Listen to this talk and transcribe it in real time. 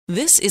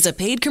This is a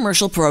paid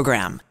commercial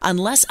program.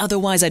 Unless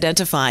otherwise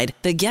identified,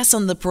 the guests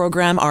on the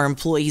program are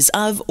employees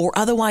of or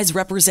otherwise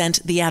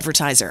represent the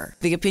advertiser.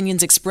 The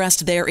opinions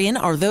expressed therein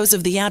are those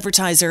of the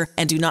advertiser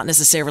and do not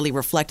necessarily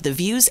reflect the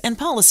views and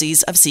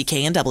policies of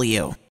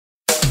CKNW.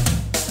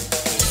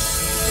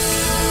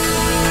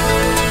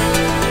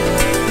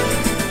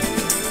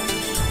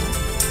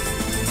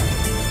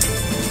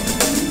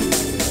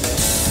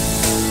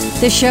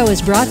 This show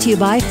is brought to you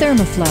by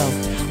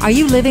Thermoflow. Are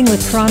you living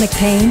with chronic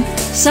pain,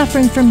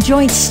 suffering from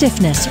joint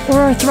stiffness or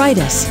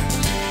arthritis?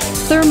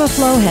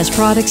 Thermoflow has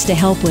products to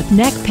help with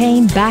neck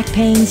pain, back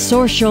pain,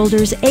 sore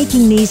shoulders,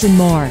 aching knees, and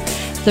more.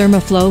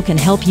 Thermoflow can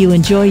help you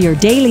enjoy your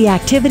daily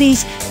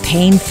activities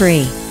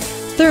pain-free.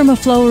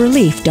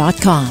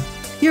 ThermoflowRelief.com.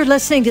 You're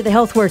listening to the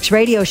HealthWorks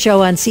radio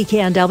show on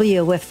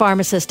CKNW with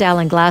pharmacist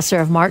Alan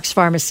Glasser of Mark's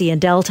Pharmacy in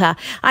Delta.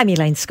 I'm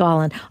Elaine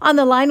Scollin. On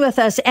the line with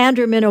us,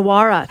 Andrew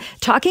Minowara,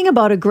 talking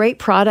about a great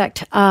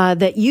product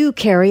that you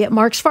carry at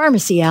Mark's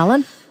Pharmacy,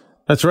 Alan.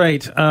 That's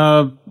right.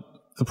 The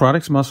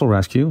product's Muscle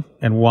Rescue.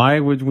 And why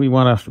would we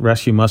want to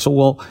rescue muscle?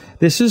 Well,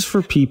 this is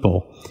for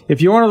people.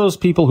 If you're one of those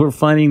people who are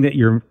finding that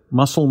your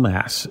muscle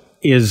mass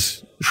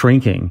is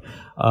shrinking,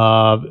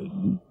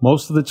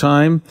 most of the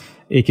time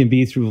it can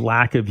be through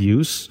lack of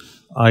use.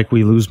 Like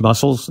we lose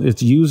muscles,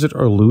 it's use it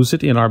or lose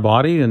it in our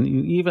body. And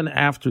even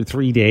after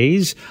 3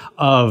 days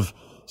of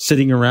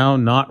sitting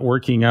around, not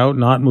working out,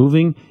 not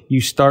moving, you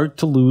start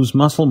to lose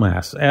muscle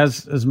mass.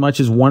 As much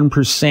as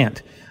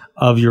 1%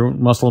 of your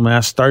muscle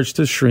mass starts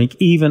to shrink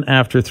even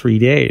after 3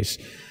 days.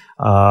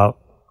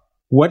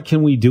 What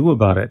can we do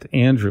about it,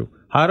 Andrew?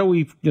 How do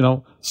we,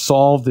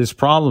 solve this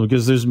problem?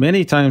 Because there's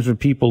many times when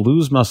people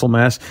lose muscle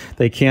mass,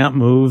 they can't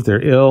move,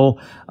 they're ill,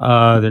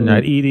 they're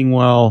not eating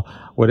well,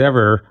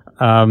 whatever.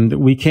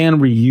 We can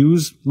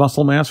reuse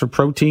muscle mass or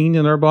protein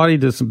in our body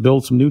to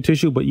build some new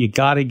tissue, but you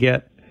got to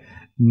get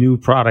new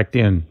product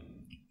in.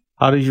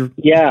 How do you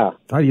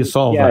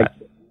solve that?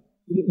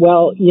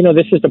 Well,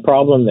 this is the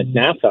problem that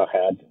NASA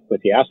had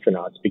with the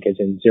astronauts, because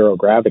in zero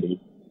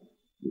gravity,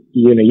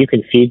 you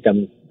can feed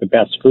them the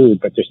best food,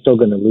 but they're still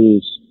going to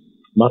lose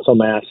muscle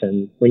mass.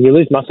 And when you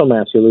lose muscle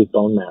mass, you lose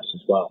bone mass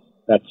as well.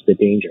 That's the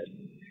danger.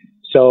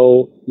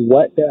 So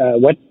what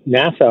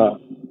NASA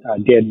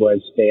did was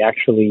they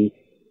actually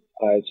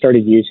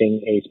started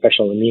using a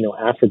special amino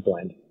acid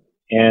blend.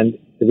 And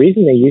the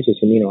reason they use this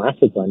amino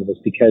acid blend was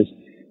because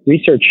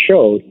research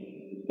showed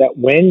that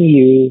when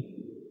you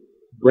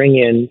bring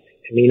in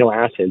amino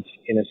acids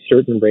in a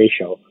certain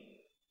ratio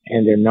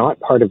and they're not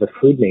part of a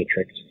food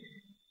matrix,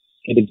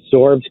 it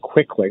absorbs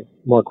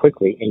more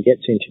quickly and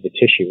gets into the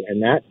tissue.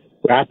 And that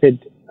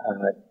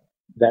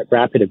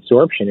rapid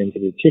absorption into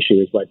the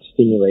tissue is what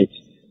stimulates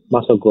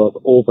muscle growth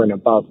over and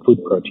above food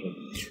protein.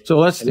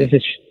 So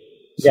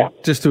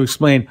just to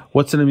explain,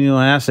 what's an amino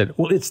acid?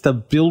 Well, it's the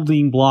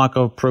building block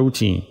of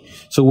protein.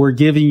 So we're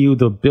giving you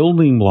the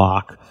building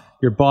block,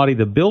 your body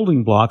the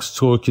building blocks,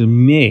 so it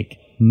can make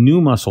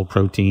new muscle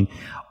protein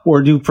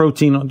or new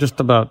protein just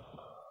about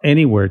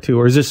anywhere too.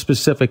 Or is this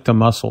specific to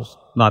muscles,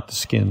 not the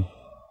skin?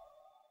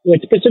 Well,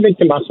 it's specific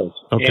to muscles.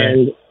 Okay.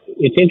 And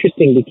it's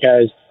interesting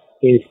because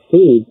in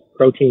food,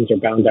 proteins are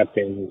bound up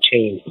in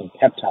chains like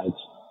peptides,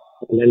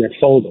 and then they're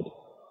folded.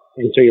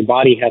 And so your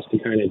body has to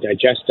kind of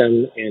digest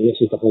them, and this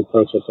is the whole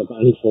process of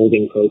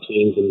unfolding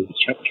proteins and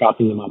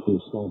chopping them up into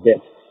small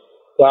bits.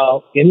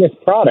 Well, in this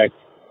product,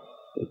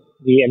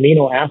 the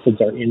amino acids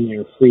are in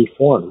their free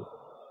form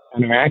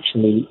and are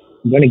actually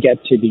going to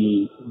get to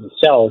the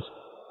cells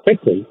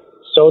quickly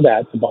so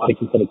that the body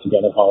can put it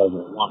together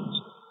however it wants.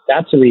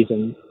 That's the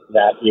reason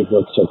that it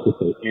works so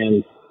quickly.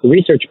 And the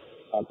research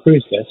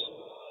proves this.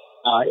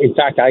 In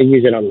fact, I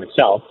use it on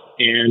myself,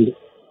 and,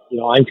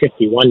 I'm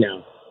 51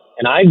 now,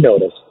 and I've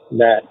noticed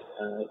that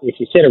if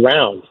you sit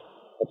around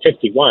at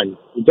 51,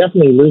 you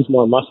definitely lose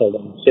more muscle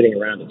than sitting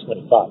around at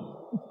 25.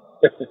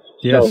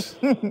 Yes.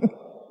 So,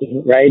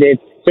 right?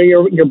 So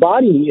your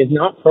body is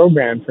not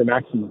programmed for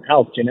maximum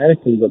health.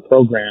 Genetically, we're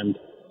programmed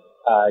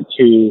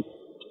to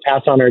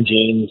pass on our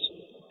genes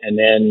and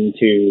then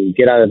to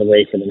get out of the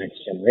way for the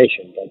next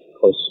generation. But of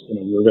course,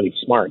 we're really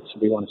smart, so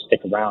we want to stick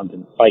around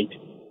and fight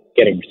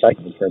getting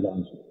recycled for as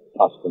long as we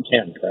possibly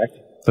can, correct?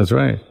 That's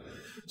right.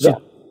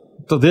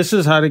 So this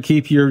is how to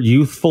keep your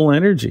youthful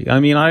energy. I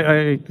mean,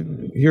 I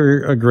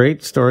hear a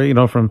great story,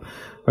 from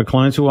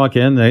clients who walk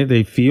in.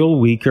 They feel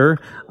weaker.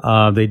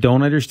 They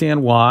don't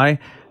understand why.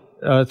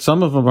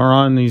 Some of them are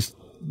on these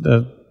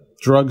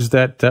drugs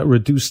that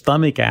reduce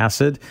stomach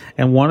acid.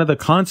 And one of the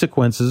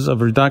consequences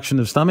of reduction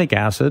of stomach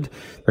acid,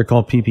 they're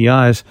called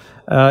PPIs,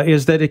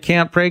 is that it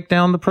can't break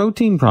down the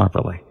protein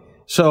properly.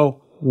 So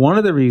one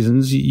of the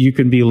reasons you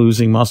can be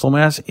losing muscle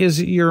mass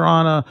is you're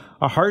on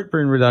a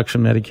heartburn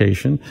reduction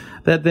medication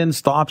that then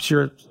stops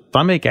your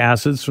stomach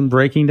acids from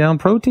breaking down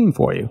protein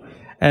for you.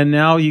 And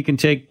now you can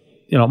take,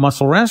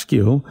 Muscle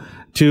Rescue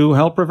to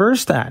help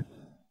reverse that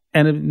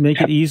and make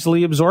it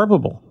easily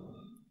absorbable.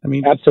 I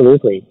mean,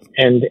 absolutely.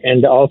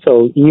 And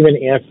also, even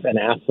if an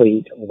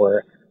athlete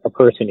or a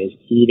person is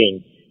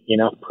eating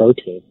enough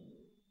protein,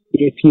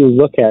 if you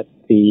look at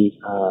the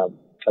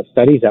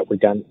studies that were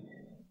done,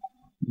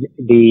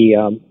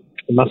 the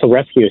muscle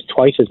rescue is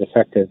twice as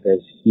effective as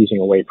using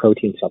a whey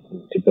protein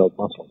supplement to build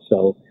muscle.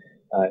 So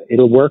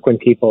it'll work when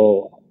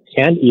people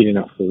can't eat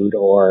enough food,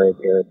 or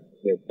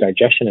their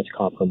digestion is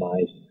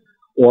compromised,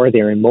 or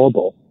they're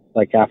immobile,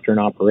 like after an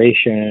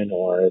operation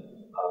or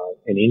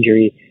an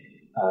injury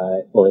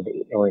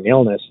or an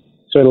illness.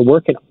 So it'll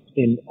work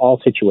in all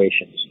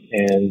situations.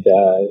 And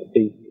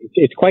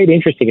it's quite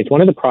interesting. It's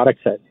one of the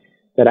products that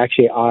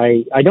actually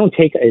I don't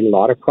take a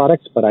lot of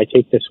products, but I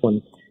take this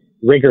one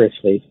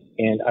rigorously,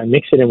 and I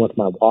mix it in with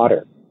my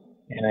water,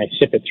 and I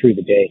sip it through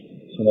the day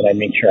so that I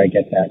make sure I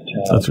get that.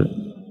 That's right.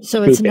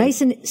 So it's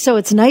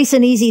nice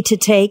and easy to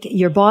take.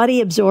 Your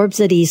body absorbs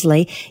it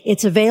easily.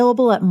 It's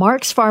available at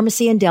Mark's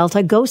Pharmacy in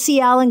Delta. Go see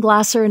Alan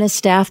Glasser and his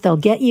staff. They'll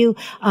get you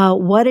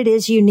what it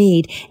is you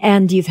need.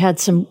 And you've had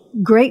some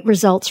great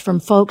results from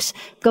folks.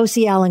 Go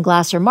see Alan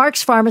Glasser.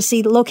 Mark's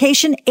Pharmacy,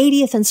 location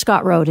 80th and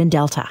Scott Road in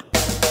Delta.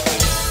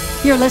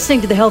 You're listening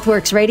to the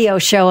HealthWorks radio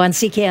show on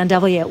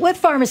CKNW with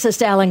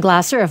pharmacist Alan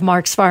Glasser of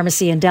Mark's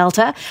Pharmacy in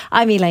Delta.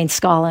 I'm Elaine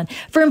Scollin.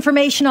 For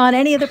information on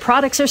any of the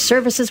products or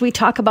services we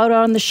talk about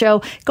on the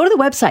show, go to the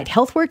website,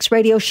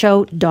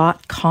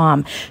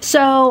 healthworksradioshow.com.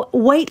 So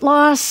weight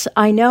loss,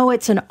 I know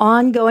it's an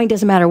ongoing,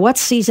 doesn't matter what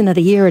season of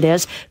the year it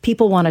is.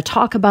 People want to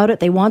talk about it.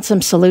 They want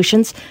some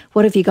solutions.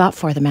 What have you got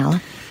for them, Alan?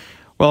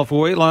 Well,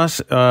 for weight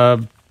loss,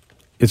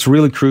 it's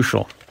really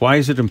crucial. Why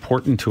is it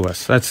important to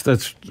us?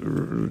 That's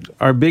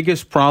our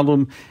biggest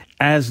problem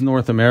as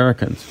North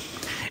Americans,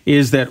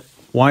 is that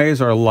why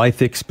is our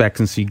life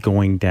expectancy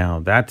going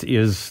down? That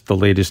is the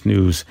latest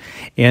news.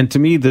 And to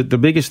me, the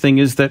biggest thing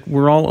is that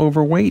we're all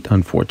overweight,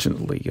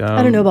 unfortunately.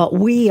 I don't know about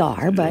we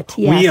are, but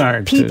yes, we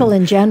are people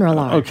in general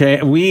are.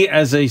 Okay, we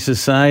as a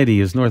society,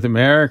 as North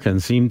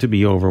Americans, seem to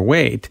be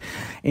overweight.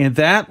 And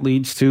that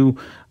leads to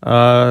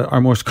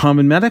our most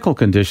common medical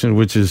condition,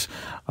 which is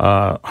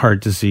heart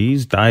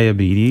disease,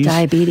 diabetes.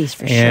 Diabetes,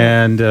 for sure.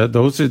 And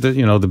those are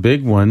the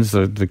big ones,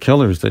 the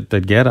killers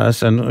that get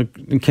us,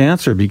 and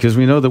cancer, because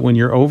we know that when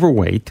you're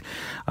overweight,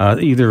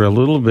 either a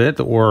little bit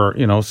or,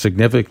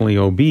 significantly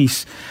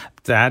obese,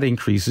 that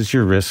increases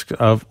your risk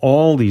of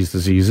all these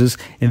diseases.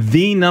 And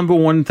the number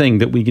one thing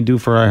that we can do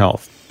for our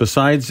health,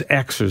 besides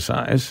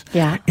exercise,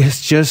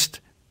 is just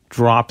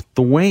drop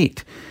the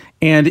weight.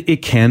 And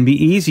it can be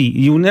easy.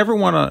 You never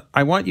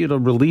I want you to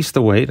release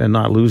the weight and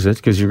not lose it,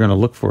 because you're going to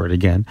look for it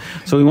again.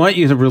 So we want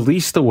you to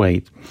release the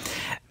weight.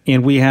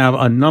 And we have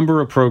a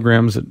number of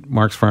programs at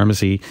Mark's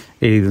Pharmacy,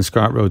 80th and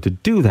Scott Road, to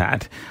do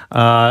that.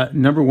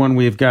 Number one,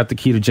 we've got the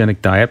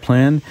Ketogenic Diet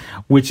Plan,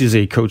 which is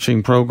a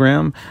coaching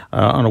program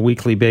on a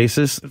weekly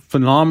basis.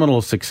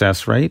 Phenomenal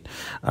success rate.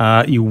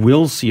 You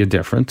will see a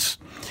difference.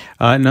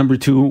 Number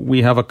two,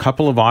 we have a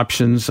couple of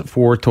options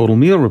for total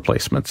meal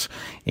replacements.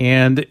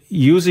 And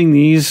using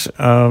these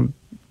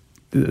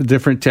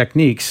different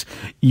techniques,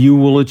 you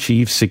will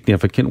achieve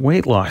significant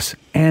weight loss.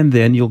 And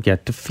then you'll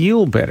get to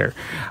feel better.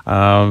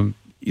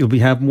 You'll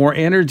have more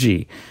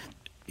energy.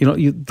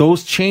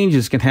 Those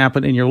changes can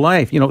happen in your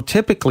life.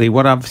 Typically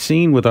what I've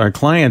seen with our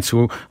clients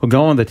who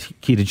go on the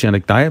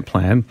ketogenic diet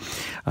plan,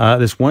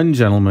 this one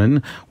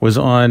gentleman was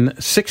on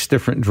 6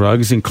 different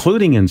drugs,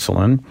 including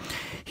insulin.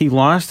 He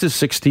lost his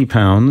 60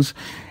 pounds.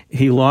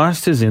 He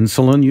lost his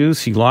insulin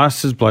use. He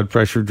lost his blood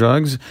pressure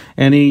drugs,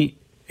 and he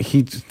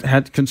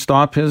can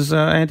stop his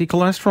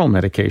anti-cholesterol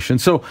medication.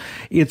 So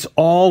it's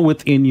all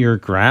within your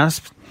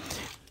grasp.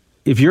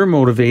 If you're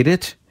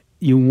motivated,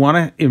 you want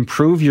to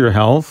improve your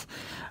health,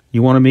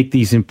 you want to make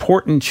these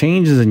important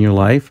changes in your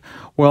life,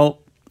 well,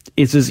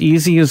 it's as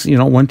easy as,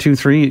 1, 2,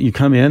 3. You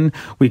come in,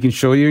 we can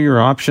show you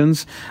your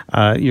options.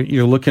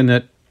 You're looking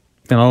at,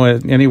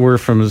 anywhere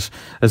from as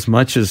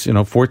much as,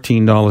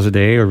 $14 a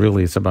day, or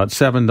really it's about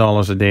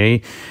 $7 a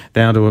day,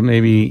 down to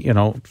maybe,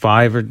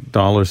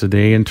 $5 a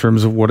day in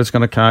terms of what it's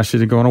going to cost you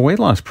to go on a weight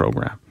loss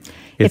program.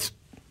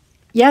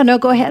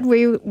 Go ahead.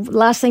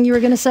 Last thing you were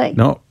going to say?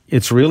 No,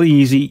 it's really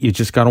easy. You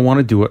just got to want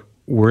to do it.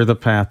 We're the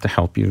path to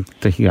help you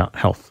to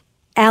health.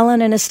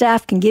 Alan and his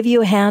staff can give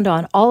you a hand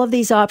on all of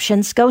these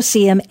options. Go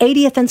see him,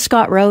 80th and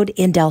Scott Road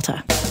in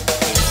Delta.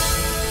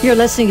 You're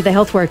listening to the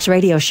HealthWorks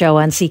radio show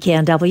on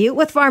CKNW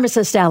with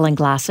pharmacist Alan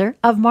Glasser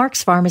of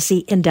Mark's Pharmacy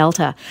in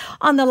Delta.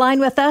 On the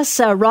line with us,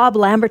 Rob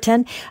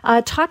Lamberton,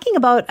 talking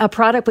about a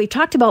product we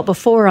talked about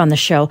before on the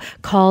show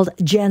called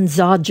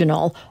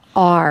Genzogenol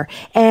R.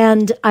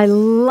 And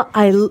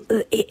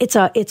it's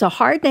a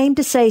hard name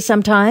to say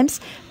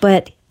sometimes,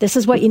 but this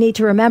is what you need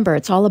to remember.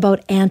 It's all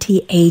about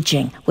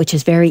anti-aging, which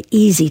is very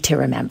easy to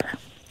remember.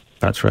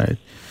 That's right.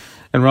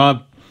 And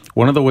Rob,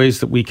 one of the ways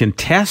that we can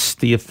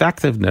test the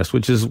effectiveness,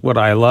 which is what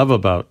I love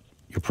about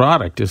your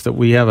product, is that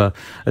we have a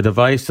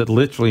device that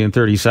literally in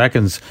 30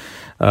 seconds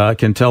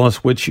can tell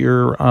us which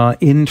your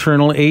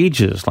internal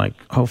age is, like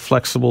how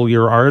flexible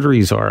your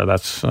arteries are.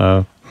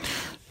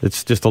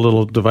 It's just a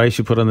little device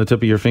you put on the tip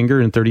of your finger.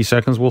 In 30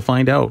 seconds, we'll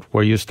find out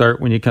where you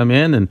start when you come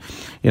in,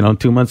 and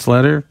 2 months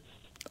later,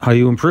 how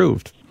you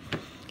improved.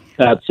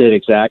 That's it,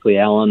 exactly,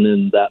 Alan.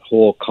 And that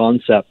whole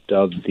concept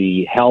of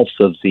the health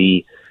of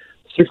the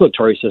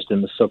circulatory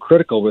system is so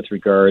critical with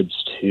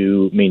regards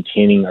to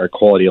maintaining our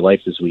quality of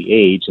life as we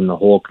age. And the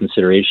whole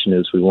consideration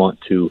is we want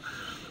to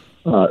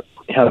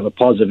have a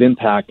positive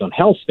impact on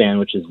health span,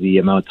 which is the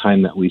amount of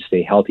time that we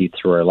stay healthy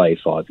through our life,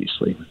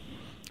 obviously.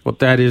 Well,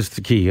 that is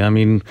the key. I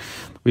mean,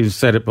 we've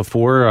said it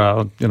before,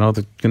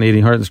 the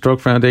Canadian Heart and Stroke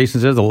Foundation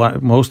says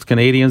most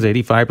Canadians,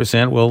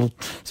 85%, will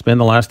spend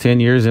the last 10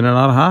 years in and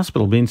out of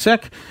hospital being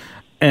sick.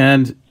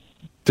 And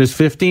there's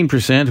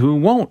 15% who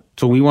won't.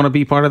 So we want to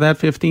be part of that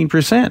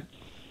 15%.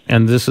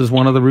 And this is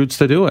one of the routes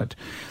to do it.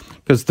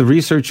 Because the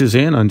research is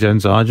in on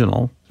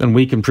Genzogenol, and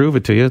we can prove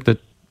it to you that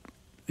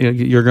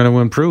you're going to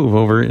improve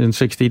over in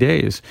 60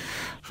 days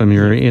from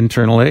your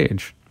internal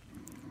age.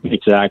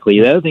 Exactly.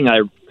 The other thing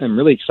I'm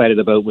really excited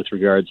about with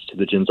regards to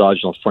the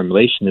Genzogenol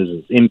formulation is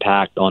its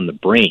impact on the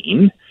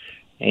brain.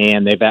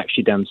 And they've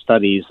actually done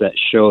studies that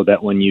show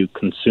that when you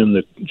consume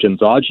the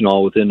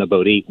Genzogenol within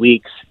about 8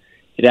 weeks,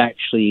 it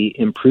actually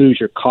improves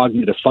your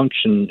cognitive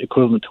function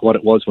equivalent to what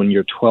it was when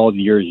you're 12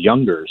 years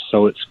younger.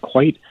 So it's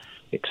quite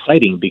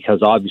exciting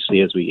because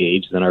obviously as we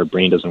age, then our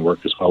brain doesn't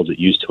work as well as it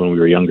used to when we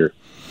were younger.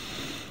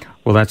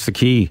 Well, that's the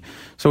key.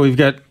 So we've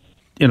got,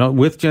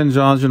 with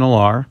Genzogenol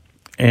R,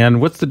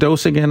 and what's the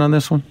dose again on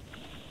this one?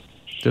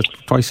 Just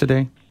twice a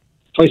day?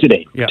 Twice a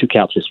day. Yeah. 2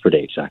 capsules per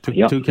day,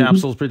 exactly. Two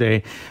capsules per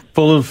day,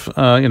 full of,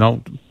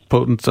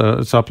 potent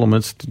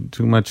supplements,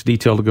 too much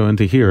detail to go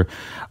into here.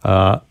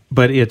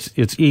 But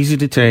it's easy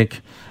to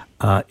take,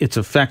 it's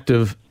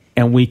effective,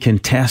 and we can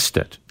test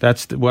it.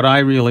 That's what I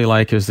really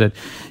like is that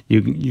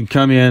you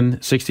come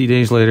in 60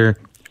 days later,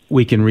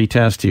 we can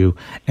retest you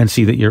and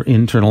see that your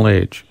internal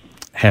age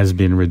has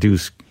been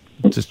reduced.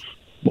 Just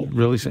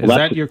really, is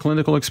that your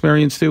clinical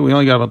experience too? We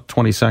only got about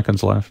 20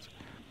 seconds left.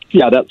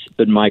 Yeah, that's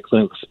been my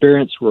clinical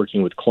experience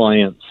working with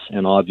clients.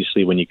 And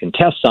obviously, when you can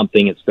test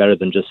something, it's better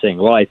than just saying,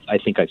 well, I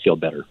think I feel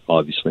better,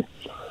 obviously.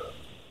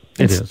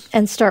 It is.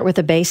 And start with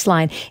a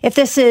baseline. If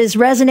this is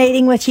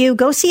resonating with you,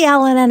 go see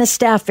Alan and his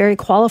staff, very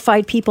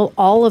qualified people,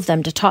 all of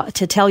them, to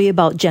tell you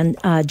about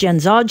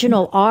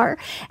Genzogenol R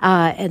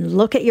and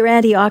look at your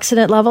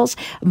antioxidant levels.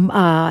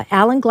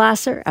 Alan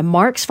Glasser at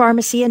Mark's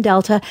Pharmacy in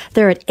Delta.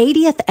 They're at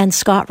 80th and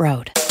Scott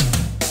Road.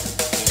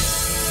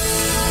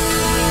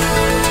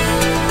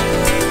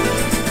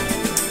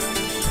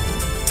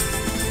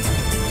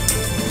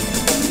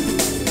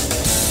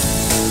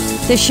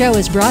 This show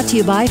is brought to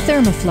you by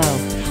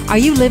Thermoflow. Are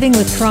you living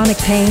with chronic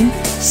pain,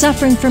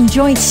 suffering from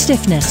joint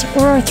stiffness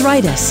or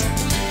arthritis?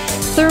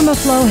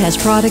 Thermoflow has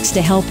products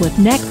to help with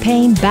neck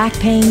pain, back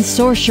pain,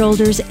 sore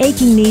shoulders,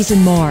 aching knees,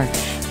 and more.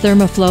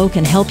 Thermoflow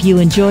can help you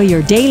enjoy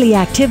your daily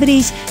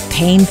activities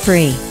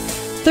pain-free.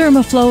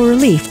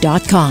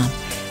 ThermoflowRelief.com.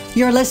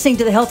 You're listening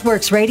to the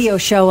HealthWorks radio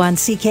show on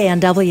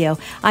CKNW.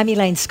 I'm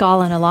Elaine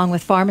Scollin, along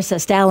with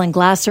pharmacist Alan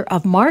Glasser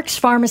of Mark's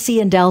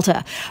Pharmacy in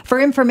Delta. For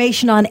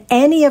information on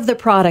any of the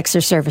products or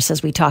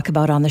services we talk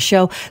about on the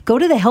show, go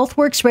to the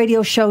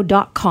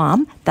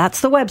healthworksradioshow.com.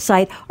 That's the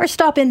website, or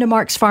stop into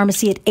Mark's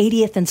Pharmacy at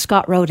 80th and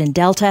Scott Road in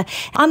Delta.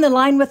 On the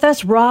line with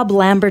us, Rob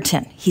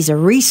Lamberton. He's a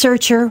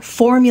researcher,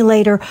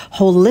 formulator,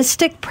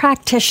 holistic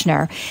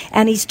practitioner,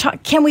 and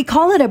can we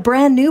call it a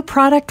brand new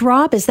product,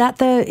 Rob? Is that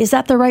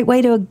the right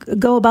way to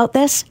go about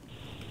this?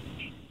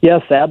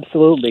 Yes,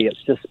 absolutely.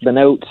 It's just been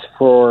out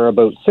for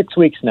about 6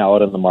 weeks now,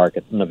 out on the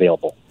market and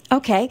available.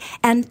 Okay,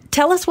 and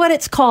tell us what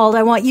it's called.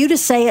 I want you to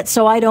say it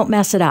so I don't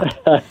mess it up.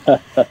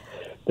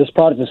 This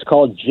product is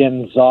called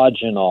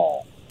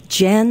Genzogenol.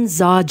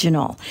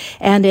 Genzogenol.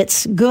 And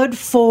it's good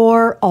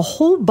for a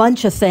whole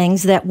bunch of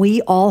things that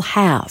we all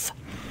have.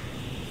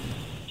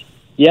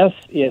 Yes,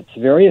 it's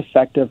very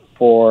effective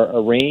for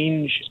a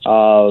range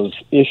of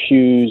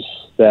issues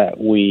that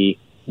we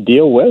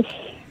deal with.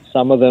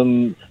 Some of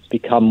them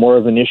become more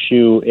of an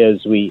issue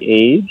as we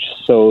age.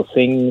 So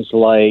things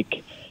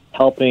like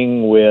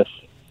helping with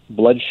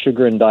blood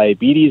sugar and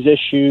diabetes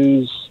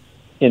issues,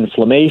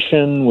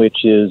 inflammation,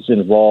 which is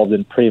involved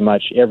in pretty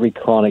much every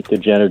chronic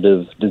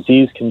degenerative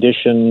disease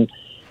condition.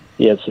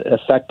 It's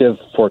effective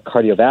for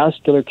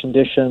cardiovascular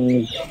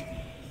conditions,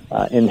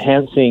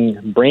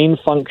 enhancing brain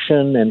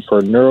function, and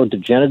for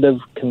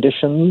neurodegenerative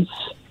conditions,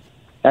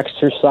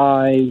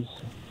 exercise,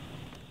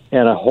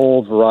 and a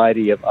whole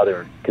variety of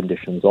other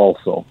conditions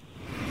also.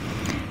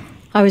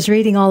 I was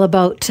reading all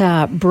about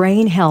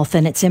brain health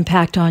and its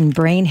impact on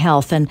brain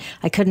health, and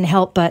I couldn't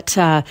help but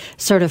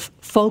sort of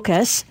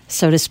focus,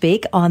 so to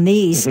speak, on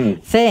these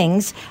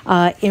things.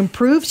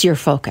 Improves your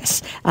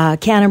focus,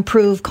 can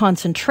improve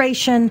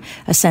concentration,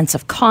 a sense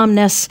of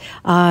calmness,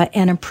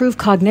 and improve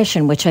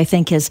cognition, which I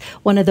think is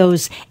one of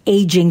those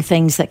aging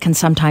things that can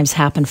sometimes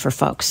happen for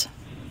folks.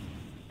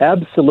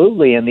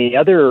 Absolutely. And the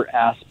other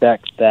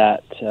aspect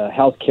that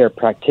healthcare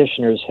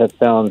practitioners have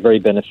found very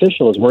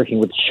beneficial is working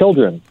with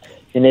children.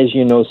 And as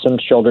you know, some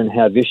children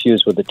have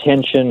issues with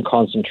attention,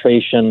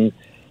 concentration,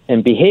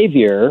 and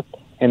behavior,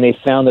 and they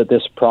found that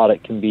this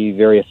product can be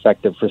very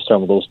effective for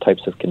some of those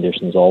types of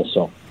conditions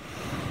also.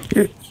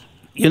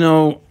 You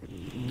know,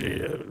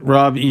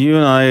 Rob, you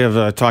and I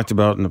have talked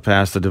about in the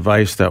past a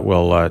device that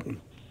will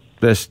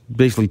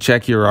basically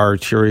check your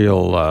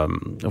arterial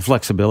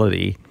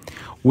flexibility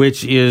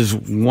which is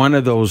one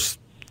of those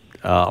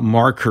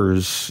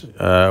markers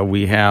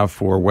we have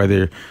for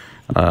whether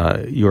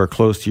you are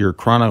close to your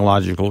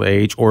chronological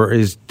age, or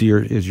is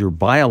your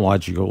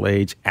biological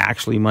age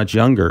actually much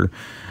younger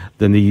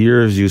than the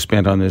years you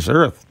spent on this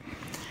earth.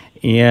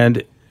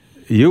 And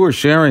you were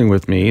sharing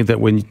with me that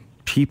when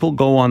people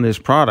go on this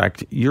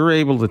product, you're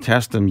able to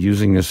test them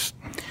using this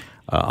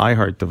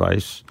iHeart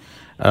device,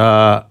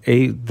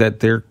 that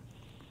their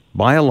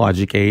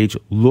biologic age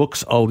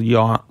looks a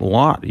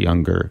lot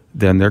younger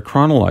than their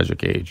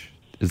chronologic age.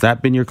 Has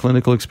that been your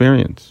clinical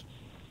experience?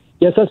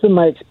 Yes, that's been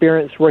my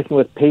experience working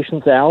with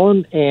patients,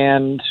 Alan.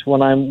 And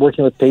when I'm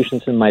working with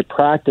patients in my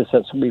practice,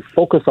 that's what we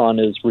focus on,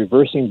 is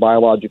reversing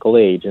biological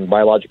age. And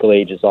biological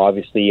age is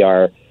obviously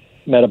our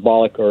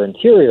metabolic or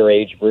interior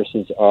age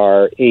versus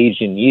our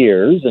age in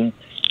years. And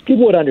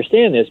people would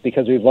understand this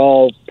because we've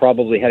all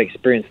probably had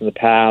experience in the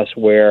past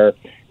where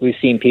we've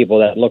seen people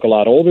that look a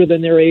lot older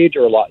than their age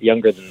or a lot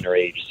younger than their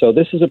age. So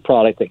this is a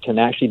product that can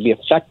actually be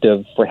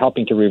effective for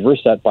helping to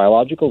reverse that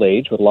biological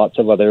age with lots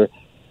of other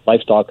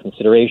lifestyle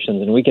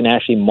considerations. And we can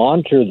actually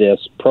monitor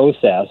this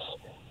process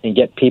and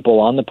get people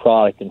on the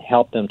product and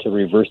help them to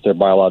reverse their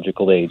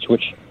biological age,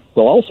 which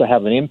will also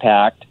have an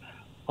impact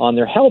on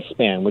their health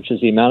span, which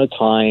is the amount of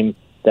time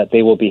that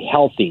they will be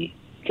healthy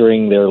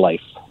during their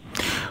life.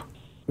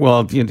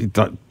 Well,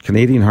 the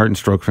Canadian Heart and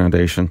Stroke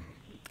Foundation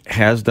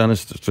has done a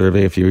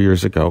survey a few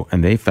years ago,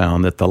 and they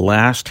found that the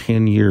last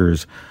 10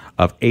 years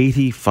of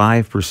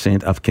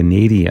 85% of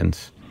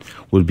Canadians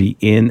would be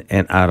in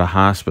and out of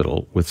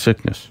hospital with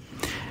sickness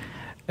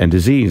and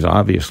disease,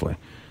 obviously.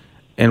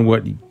 And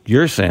what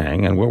you're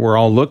saying and what we're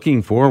all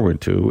looking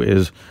forward to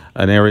is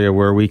an area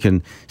where we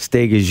can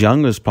stay as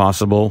young as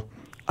possible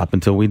up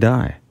until we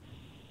die.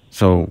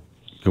 So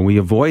can we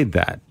avoid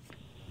that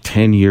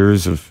 10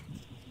 years of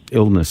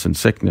illness and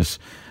sickness?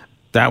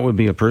 That would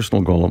be a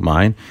personal goal of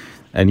mine.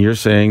 And you're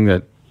saying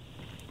that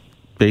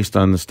based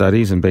on the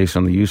studies and based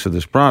on the use of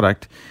this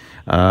product,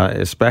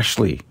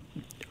 especially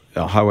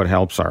how it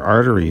helps our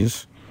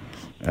arteries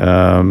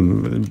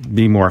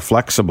be more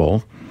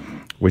flexible,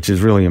 which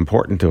is really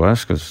important to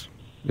us, because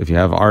if you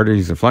have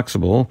arteries that are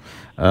flexible,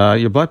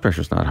 your blood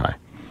pressure is not high.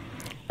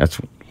 That's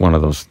one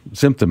of those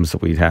symptoms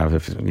that we'd have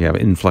if you have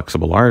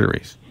inflexible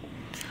arteries.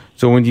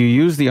 So when you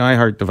use the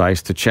iHeart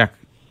device to check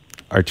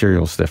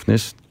arterial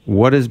stiffness,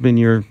 what has been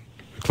your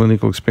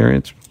clinical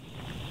experience?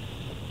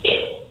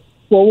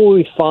 Well, what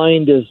we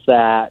find is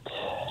that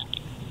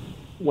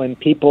when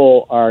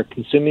people are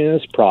consuming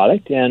this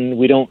product, and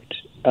we don't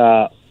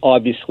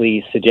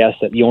obviously suggest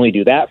that you only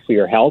do that for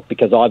your health,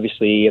 because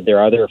obviously there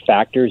are other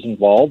factors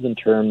involved in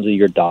terms of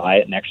your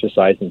diet and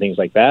exercise and things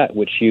like that,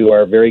 which you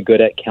are very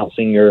good at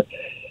counseling your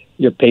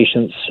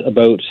patients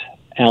about,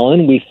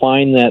 Alan. We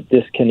find that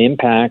this can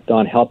impact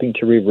on helping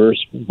to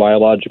reverse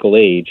biological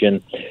age.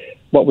 And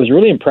what was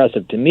really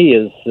impressive to me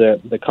is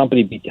the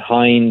company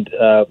behind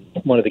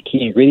one of the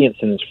key ingredients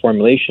in this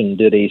formulation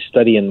did a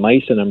study in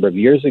mice a number of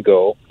years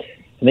ago,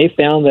 and they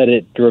found that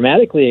it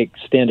dramatically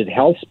extended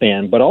health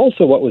span, but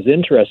also what was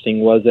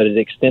interesting was that it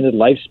extended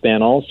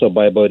lifespan also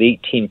by about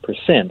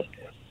 18%.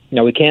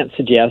 Now, we can't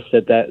suggest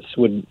that that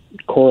would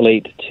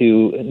correlate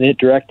to a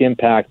direct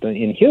impact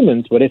in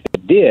humans, but if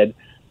it did,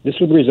 this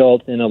would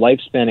result in a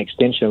lifespan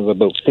extension of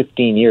about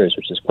 15 years,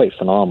 which is quite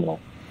phenomenal.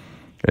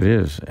 It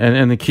is.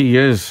 And the key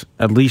is,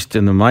 at least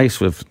in the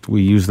mice, if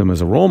we use them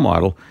as a role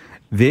model,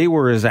 they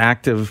were as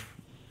active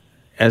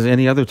as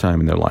any other time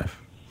in their life.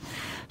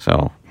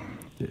 So,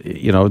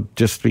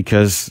 just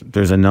because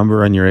there's a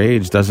number on your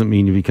age doesn't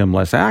mean you become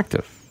less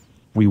active.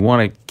 We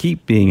want to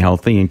keep being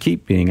healthy and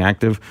keep being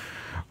active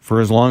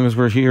for as long as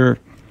we're here,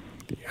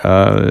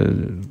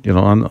 on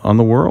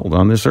the world,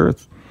 on this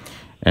earth.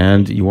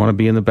 And you want to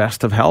be in the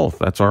best of health.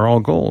 That's our all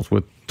goals.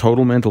 With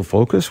total mental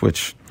focus,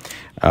 which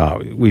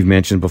we've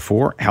mentioned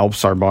before,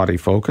 helps our body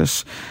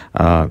focus,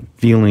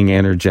 feeling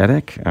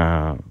energetic.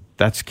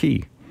 That's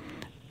key.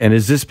 And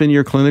has this been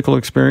your clinical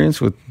experience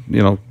with,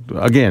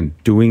 again,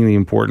 doing the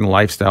important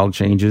lifestyle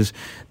changes,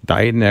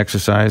 diet and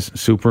exercise,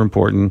 super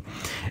important,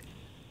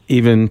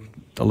 even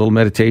a little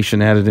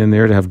meditation added in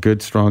there to have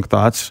good, strong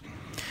thoughts,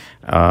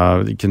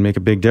 it can make a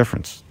big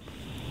difference.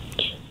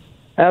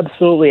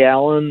 Absolutely,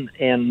 Alan.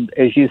 And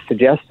as you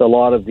suggest, a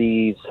lot of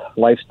these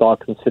lifestyle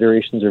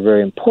considerations are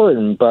very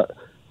important. But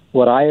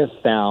what I have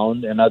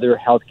found, and other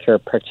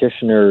healthcare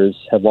practitioners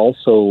have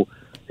also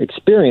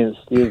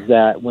experienced, is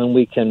that when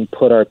we can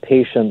put our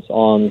patients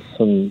on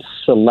some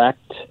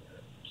select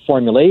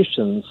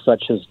formulations,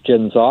 such as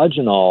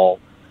genzogenol,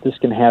 this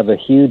can have a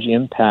huge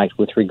impact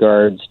with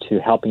regards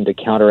to helping to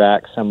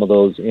counteract some of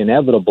those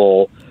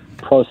inevitable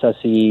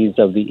processes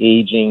of the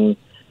aging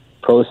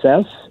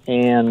process.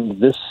 And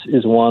this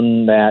is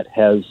one that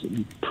has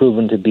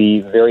proven to be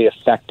very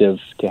effective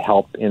to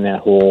help in that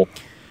whole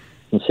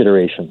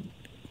consideration.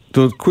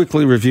 To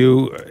quickly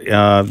review,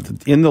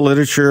 in the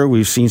literature,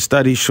 we've seen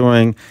studies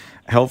showing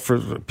help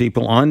for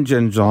people on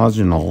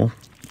genzogenol.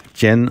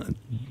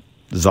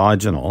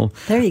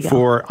 There you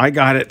go. I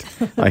got it.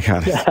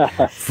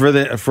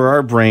 For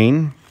our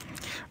brain,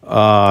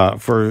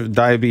 for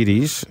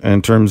diabetes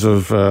in terms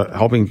of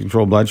helping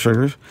control blood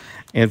sugars.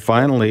 And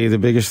finally, the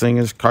biggest thing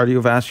is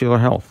cardiovascular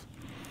health.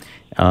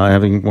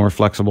 Having more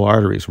flexible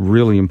arteries,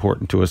 really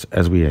important to us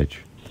as we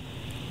age.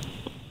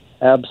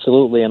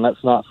 Absolutely, and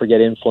let's not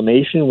forget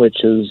inflammation,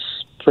 which is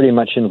pretty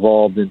much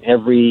involved in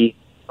every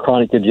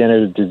chronic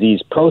degenerative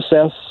disease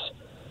process,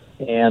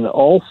 and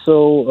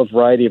also a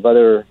variety of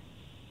other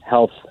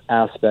health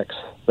aspects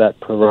that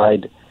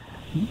provide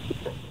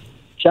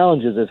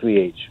challenges as we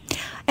age.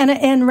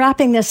 And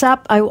wrapping this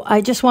up, I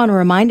just want to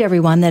remind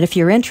everyone that if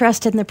you're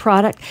interested in the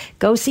product,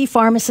 go see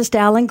pharmacist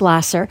Alan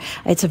Glasser.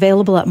 It's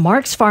available at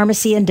Mark's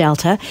Pharmacy in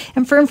Delta.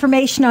 And for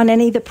information on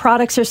any of the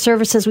products or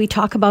services we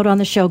talk about on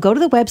the show, go to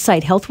the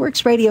website,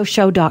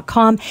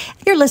 healthworksradioshow.com.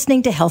 You're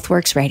listening to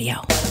HealthWorks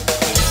Radio.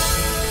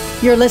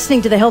 You're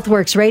listening to the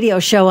HealthWorks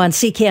radio show on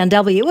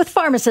CKNW with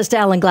pharmacist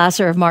Alan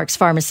Glasser of Mark's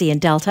Pharmacy in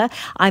Delta.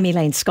 I'm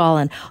Elaine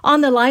Scollin.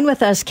 On the line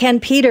with us, Ken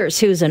Peters,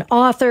 who's an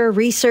author,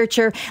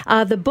 researcher.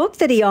 The book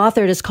that he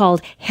authored is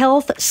called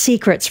Health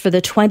Secrets for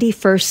the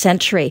 21st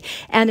Century.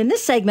 And in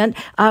this segment,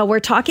 we're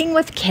talking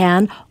with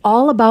Ken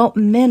all about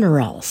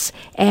minerals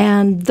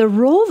and the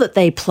role that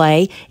they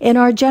play in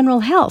our general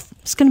health.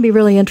 It's going to be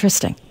really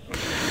interesting.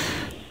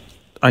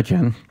 I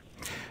can.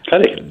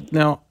 Howdy.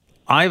 Now,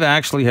 I've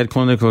actually had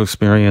clinical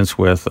experience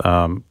with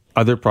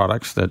other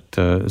products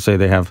that say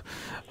they have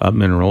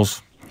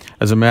minerals.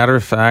 As a matter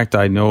of fact,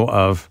 I know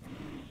of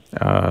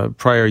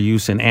prior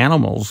use in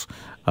animals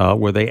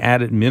where they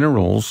added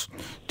minerals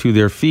to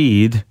their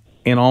feed,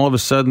 and all of a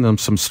sudden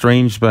some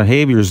strange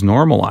behaviors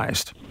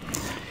normalized,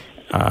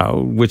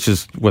 which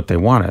is what they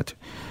wanted.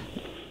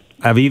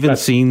 I've even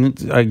seen,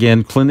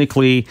 again,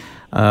 clinically,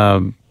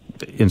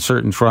 in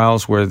certain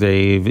trials where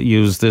they've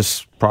used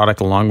this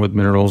product along with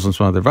minerals and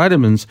some other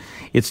vitamins,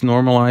 it's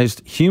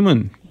normalized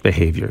human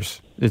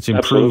behaviors. It's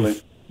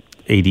improved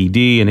ADD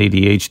and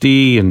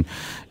ADHD and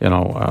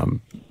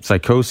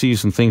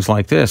psychoses and things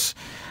like this.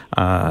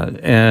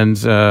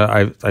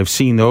 I've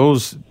seen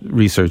those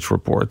research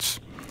reports.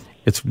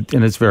 It's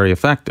very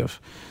effective.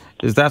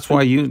 That's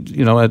why you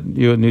at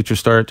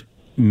NutriStart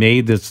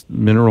made this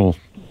mineral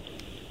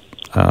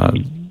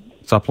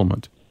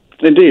supplement.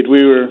 Indeed,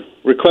 we were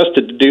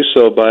requested to do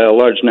so by a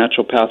large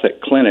naturopathic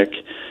clinic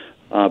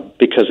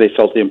because they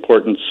felt the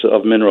importance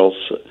of minerals,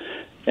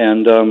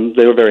 and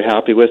they were very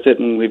happy with it,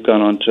 and we've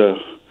gone on to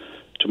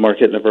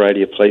market in a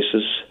variety of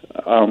places.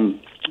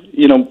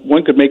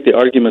 One could make the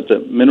argument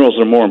that minerals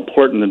are more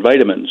important than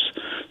vitamins,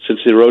 since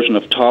the erosion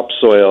of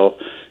topsoil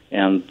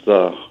and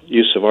the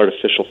use of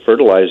artificial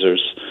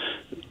fertilizers.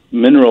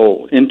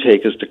 Mineral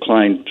intake has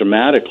declined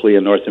dramatically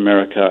in North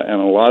America,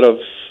 and a lot of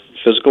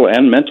physical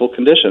and mental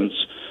conditions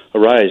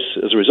arise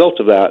as a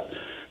result of that.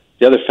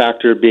 The other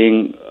factor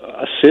being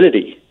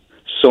acidity.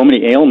 So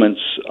many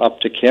ailments up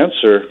to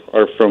cancer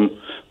are from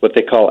what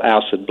they call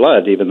acid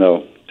blood, even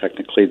though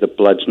technically the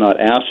blood's not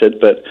acid,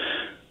 but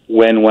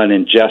when one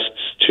ingests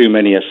too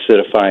many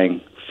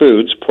acidifying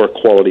foods, poor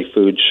quality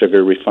foods,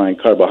 sugar, refined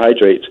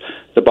carbohydrates,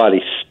 the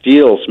body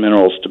steals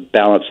minerals to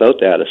balance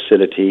out that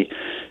acidity.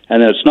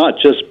 And it's not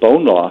just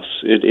bone loss.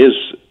 It is,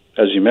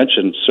 as you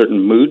mentioned, certain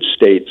mood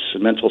states,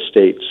 mental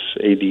states,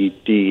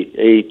 ADD,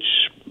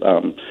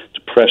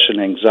 depression,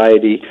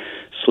 anxiety,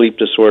 sleep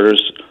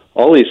disorders.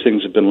 All these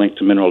things have been linked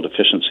to mineral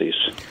deficiencies.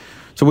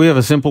 So we have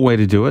a simple way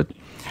to do it.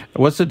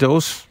 What's the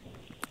dose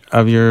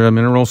of your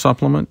mineral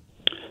supplement?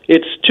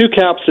 It's 2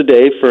 caps a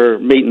day for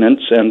maintenance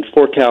and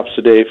 4 caps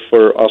a day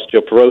for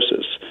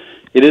osteoporosis.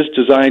 It is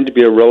designed to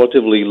be a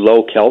relatively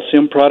low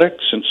calcium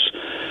product since,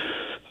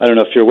 I don't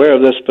know if you're aware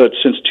of this, but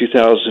since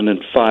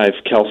 2005,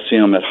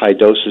 calcium at high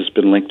doses has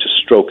been linked to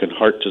stroke and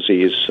heart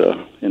disease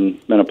in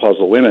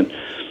menopausal women.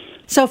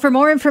 So for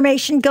more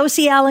information, go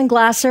see Alan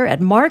Glasser at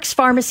Mark's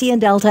Pharmacy in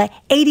Delta,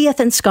 80th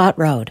and Scott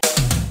Road.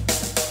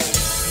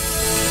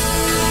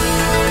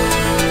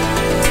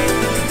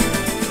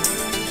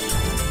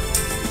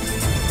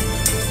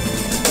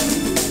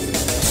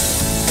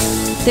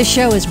 This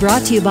show is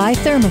brought to you by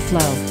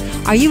Thermaflow.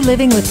 Are you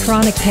living with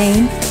chronic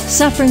pain,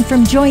 suffering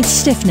from joint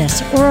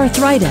stiffness or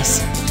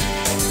arthritis?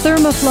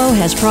 Thermaflow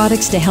has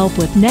products to help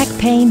with neck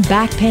pain,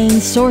 back pain,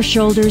 sore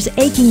shoulders,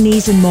 aching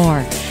knees, and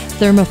more.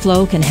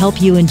 Thermaflow can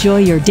help you enjoy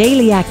your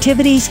daily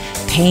activities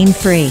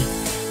pain-free.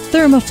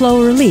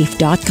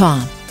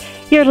 ThermaflowRelief.com.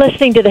 You're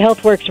listening to the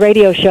HealthWorks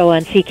radio show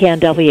on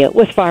CKNW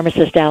with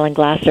pharmacist Alan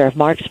Glasser of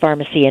Mark's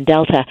Pharmacy in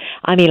Delta.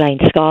 I'm Elaine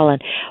Scollin.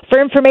 For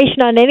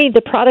information on any of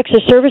the products or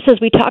services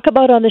we talk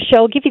about on the show,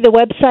 I'll give you the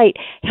website,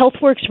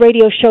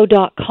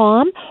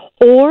 healthworksradioshow.com,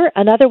 or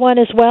another one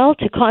as well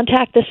to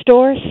contact the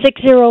store,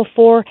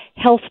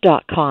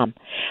 604health.com.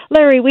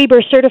 Larry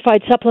Weber,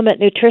 certified supplement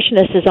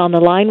nutritionist, is on the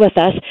line with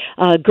us,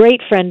 a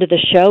great friend of the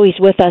show. He's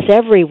with us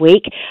every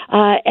week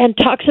and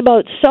talks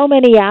about so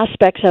many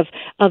aspects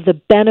of the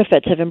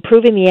benefits of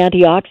improving the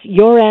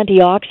your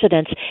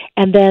antioxidants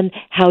and then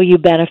how you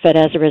benefit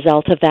as a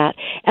result of that.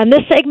 And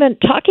this segment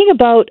again, talking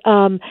about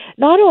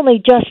not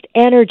only just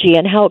energy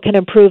and how it can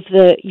improve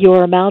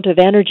your amount of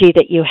energy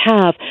that you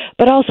have,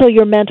 but also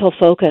your mental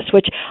focus,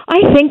 which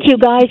I think, you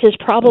guys, is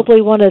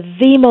probably one of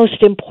the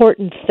most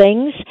important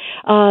things,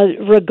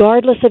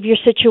 regardless of your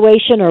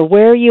situation or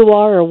where you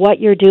are or what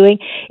you're doing,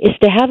 is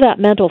to have that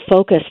mental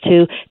focus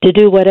to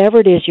do whatever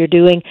it is you're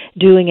doing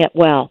it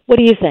well. What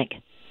do you think?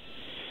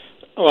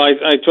 Well,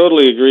 I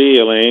totally agree,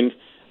 Elaine.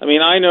 I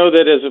mean, I know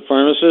that as a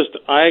pharmacist,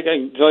 I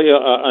can tell you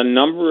a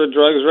number of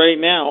drugs right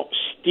now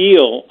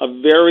steal a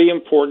very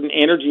important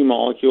energy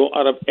molecule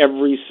out of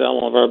every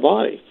cell of our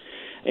body.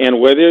 And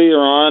whether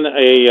you're on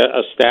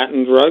a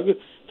statin drug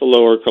to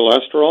lower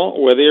cholesterol,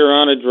 whether you're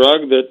on a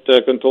drug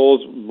that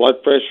controls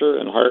blood pressure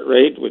and heart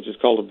rate, which is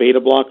called a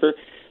beta blocker,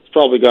 it's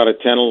probably got a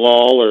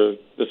tenolol or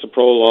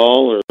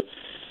bisoprolol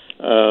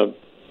or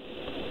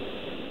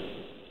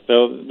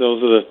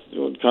those are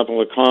a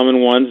couple of common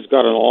ones. It's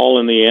got an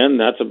all in the end.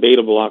 That's a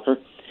beta blocker.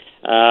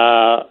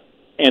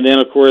 And then,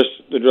 of course,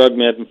 the drug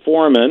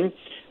metformin,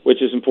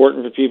 which is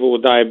important for people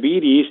with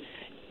diabetes.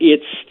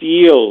 It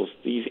steals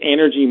these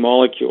energy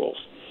molecules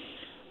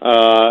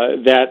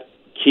that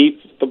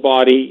keep the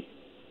body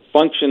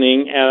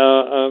functioning at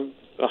a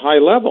high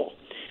level.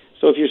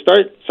 So if you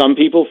start, some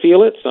people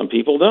feel it, some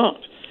people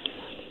don't.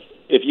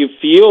 If you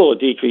feel a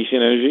decrease in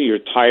energy, you're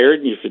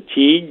tired, and you're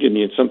fatigued, and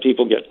some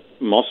people get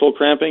muscle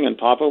cramping on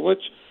top of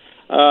which,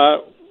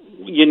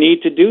 you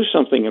need to do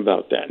something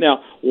about that.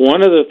 Now,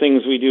 one of the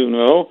things we do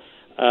know,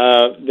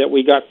 that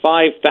we got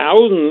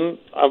 5,000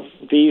 of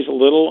these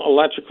little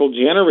electrical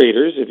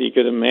generators. If you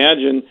could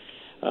imagine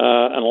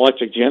an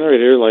electric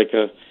generator like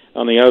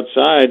on the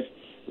outside,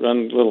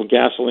 run a little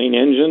gasoline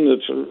engine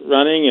that's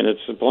running and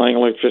it's supplying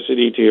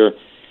electricity to your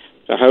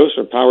house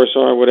or power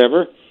saw or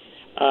whatever,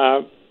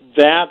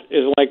 that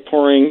is like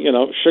pouring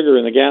sugar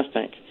in the gas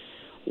tank.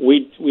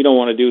 We don't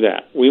want to do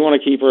that. We want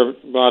to keep our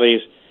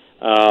bodies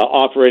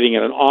operating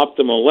at an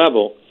optimal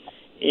level.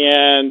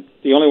 And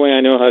the only way I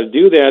know how to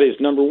do that is,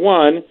 number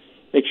one,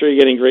 make sure you're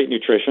getting great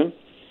nutrition.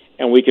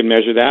 And we can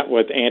measure that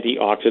with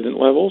antioxidant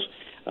levels.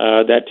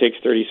 That takes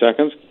 30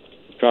 seconds.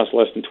 It costs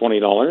less than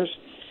 $20.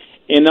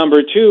 And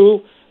number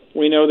two,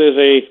 we know there's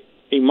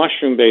a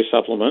mushroom-based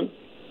supplement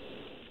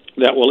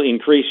that will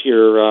increase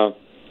your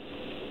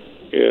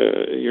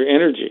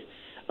energy.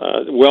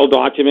 Well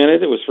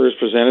documented. It was first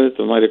presented at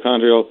the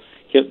Mitochondrial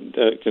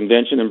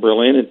Convention in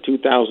Berlin in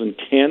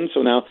 2010.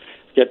 So now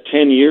we've got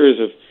 10 years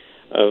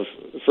of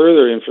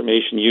further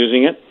information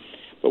using it.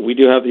 But we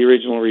do have the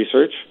original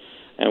research,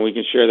 and we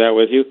can share that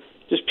with you.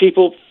 Just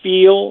people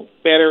feel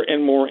better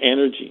and more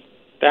energy.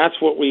 That's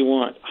what we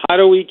want. How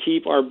do we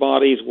keep our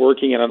bodies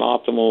working at an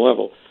optimal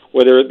level?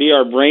 Whether it be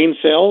our brain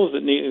cells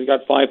that we've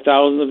got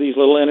 5,000 of these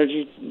little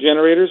energy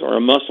generators, or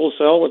a muscle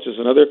cell, which is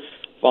another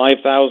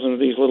 5,000 of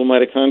these little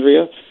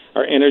mitochondria,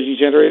 our energy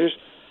generators.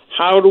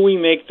 How do we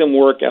make them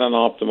work at an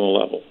optimal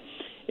level?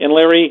 And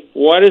Larry,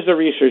 what is the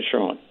research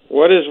showing?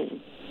 What is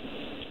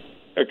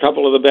a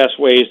couple of the best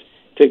ways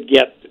to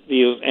get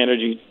these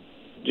energy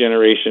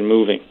generation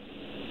moving?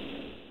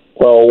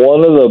 Well,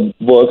 one of the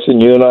books,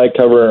 and you and I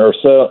cover our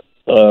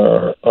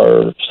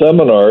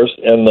seminars,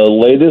 and the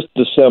latest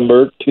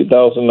December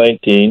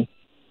 2019,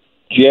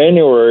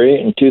 January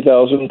in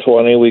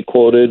 2020, we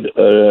quoted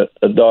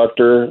a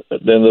doctor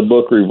in the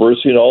book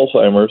Reversing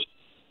Alzheimer's.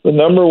 The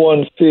number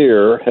one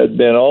fear had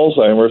been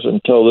Alzheimer's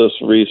until this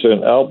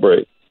recent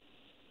outbreak.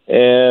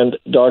 And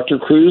Dr.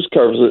 Cruz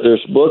covers it.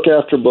 There's book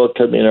after book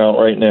coming out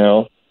right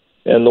now.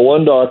 And the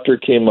one doctor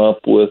came up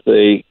with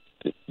a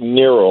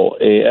NERO,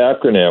 a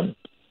acronym.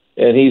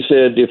 And he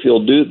said, if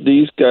you'll do,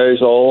 these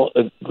guys all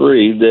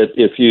agree that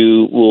if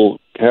you will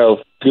have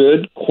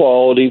good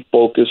quality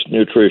focused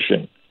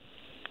nutrition,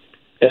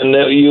 and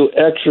that you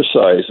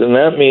exercise, and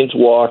that means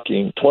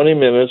walking 20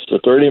 minutes to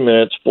 30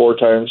 minutes, 4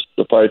 times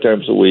to 5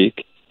 times a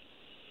week,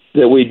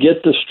 that we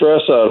get the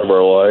stress out of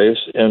our lives,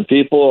 and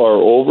people are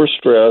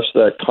overstressed,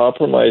 that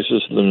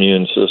compromises the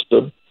immune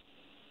system.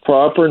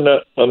 Proper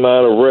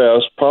amount of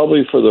rest,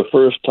 probably for the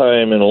first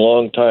time in a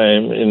long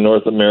time in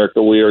North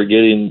America, we are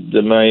getting the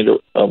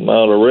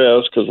amount of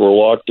rest because we're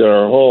locked in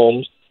our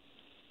homes.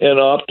 And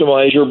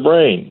optimize your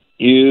brain.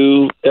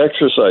 You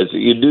exercise it.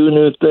 You do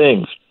new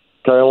things.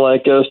 Kind of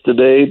like us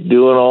today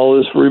doing all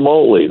this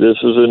remotely. This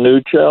is a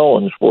new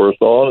challenge for us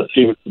all, and it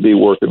seems to be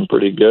working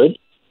pretty good.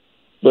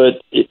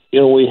 But,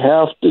 we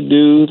have to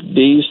do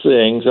these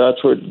things.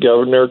 That's what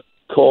Governor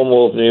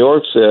Cuomo of New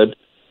York said.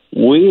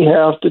 We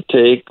have to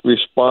take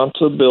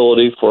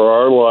responsibility for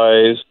our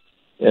lives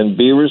and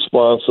be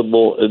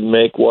responsible and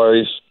make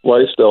wise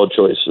lifestyle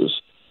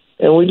choices.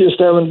 And we just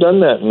haven't done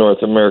that in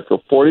North America.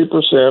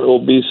 40%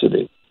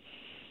 obesity.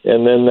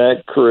 And then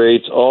that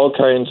creates all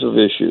kinds of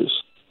issues.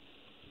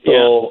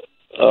 So,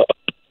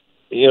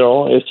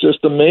 it's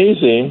just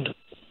amazing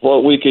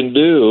what we can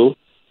do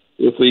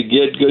if we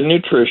get good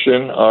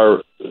nutrition.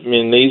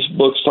 These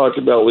books talk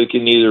about we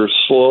can either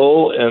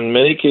slow and in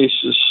many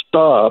cases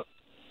stop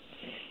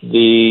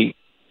the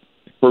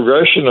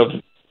progression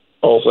of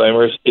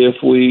Alzheimer's if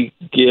we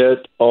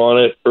get on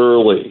it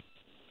early.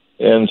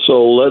 And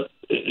so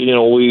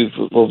we've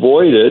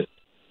avoided,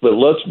 but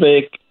let's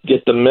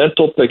get the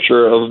mental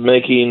picture of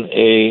making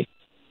a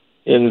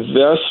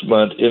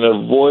investment in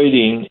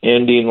avoiding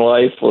ending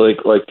life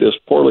like this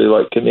poorly.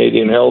 Like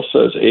Canadian Health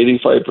says,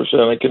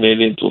 85% of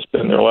Canadians will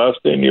spend their last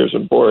 10 years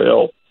in poor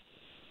health.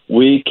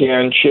 We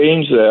can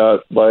change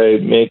that by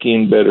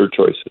making better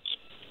choices.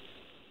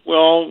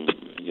 Well,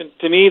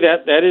 to me,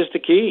 that is the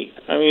key.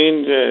 I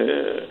mean,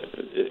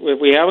 if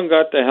we haven't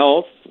got the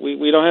health,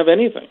 we don't have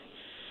anything.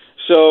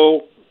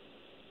 So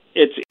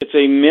it's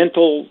a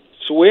mental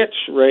switch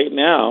right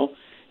now,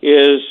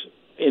 is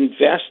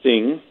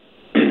investing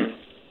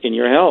in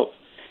your health.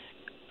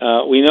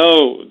 We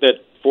know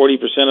that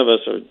 40% of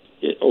us are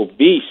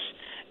obese,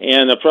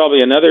 and probably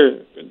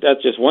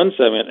that's just one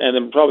segment, and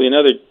then probably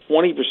another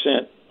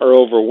 20% are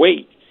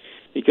overweight.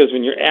 Because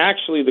when you're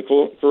actually the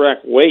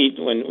correct weight,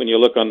 when you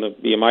look on the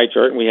BMI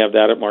chart, and we have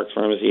that at Mark's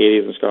Pharmacy,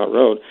 80th and Scott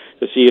Road,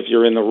 to see if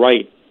you're in the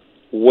right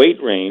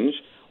weight range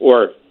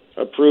or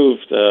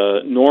approved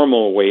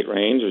normal weight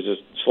range, or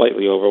just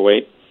slightly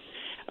overweight,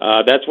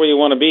 that's where you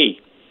want to be.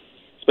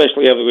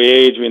 Especially as we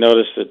age, we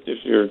notice that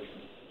if you're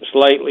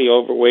slightly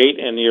overweight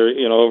and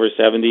you're over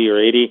 70 or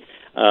 80,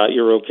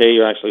 you're okay.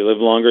 You actually live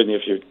longer than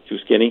if you're too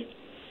skinny.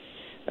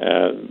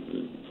 A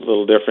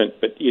little different,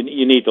 but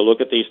you need to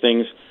look at these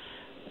things.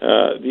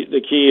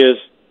 The key is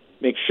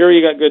make sure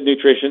you got good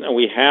nutrition, and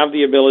we have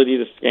the ability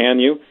to scan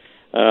you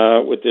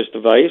with this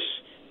device.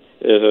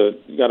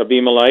 You got a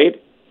beam of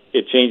light.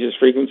 It changes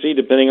frequency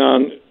depending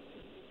on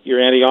your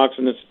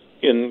antioxidants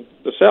in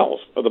the cells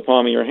of the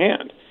palm of your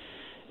hand.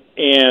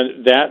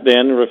 And that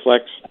then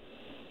reflects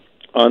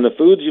on the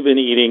foods you've been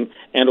eating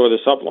and or the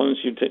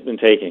supplements you've been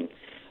taking.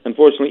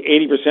 Unfortunately,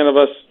 80% of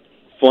us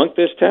flunk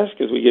this test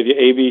because we give you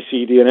A, B,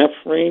 C, D, and F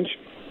range,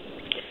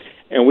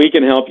 and we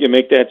can help you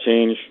make that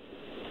change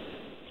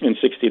in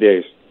 60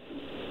 days.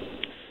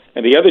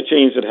 And the other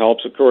change that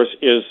helps, of course,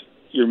 is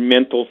your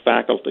mental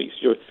faculties,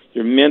 your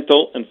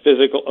mental and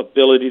physical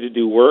ability to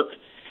do work.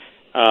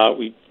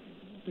 We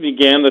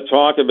began to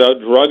talk about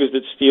drugs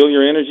that steal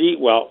your energy.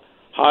 Well,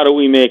 how do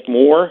we make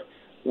more?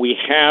 We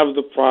have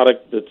the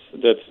product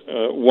that's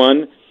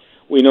one,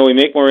 we know we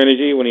make more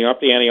energy when you up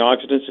the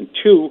antioxidants, and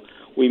two,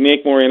 we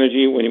make more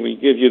energy when we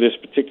give you this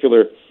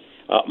particular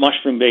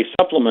mushroom-based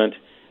supplement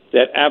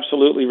that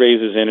absolutely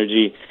raises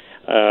energy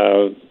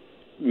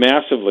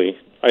massively.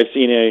 I've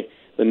seen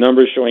the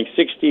numbers showing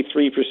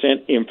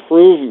 63%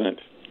 improvement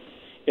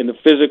in the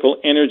physical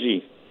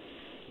energy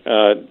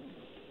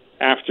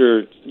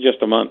after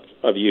just a month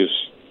of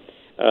use.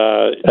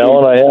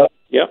 Alan,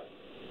 Yep.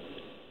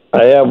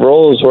 I have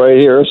Rose right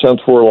here.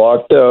 Since we're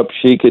locked up,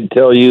 she could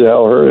tell you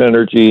how her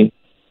energy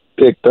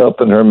picked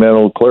up and her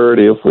mental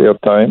clarity if we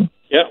have time.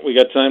 Yeah, we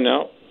got time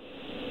now.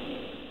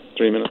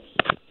 3 minutes.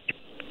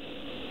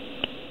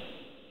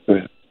 Go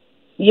ahead.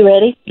 You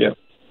ready? Yeah.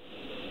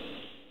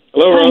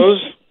 Hello,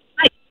 Rose.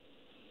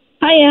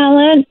 Hi,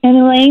 Alan and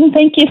Elaine.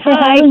 Thank you for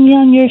having me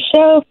on your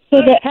show. So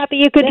that Happy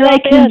you could I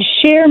drop can in.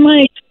 share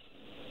my...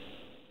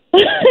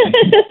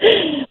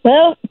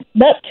 Well,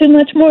 that's too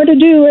much more to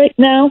do right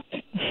now.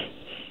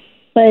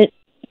 But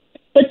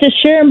to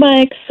share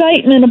my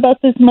excitement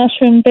about this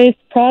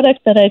mushroom-based product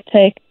that I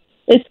take,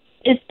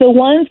 it's the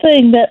one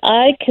thing that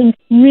I can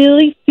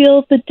really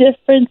feel the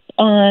difference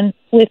on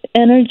with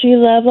energy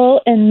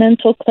level and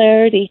mental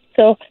clarity.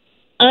 So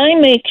I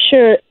make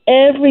sure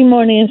every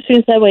morning as soon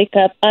as I wake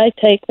up, I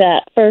take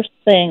that first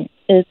thing.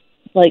 Is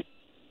like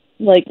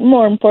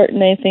more important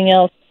than anything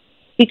else,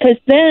 because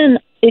then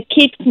it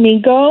keeps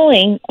me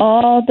going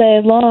all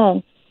day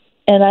long,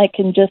 and I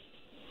can just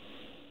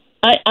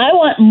I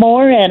want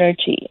more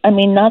energy. I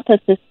mean, not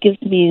that this gives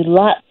me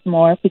lots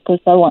more, because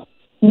I want,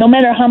 no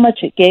matter how much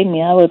it gave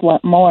me, I would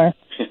want more.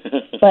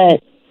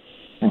 but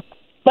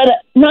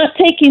not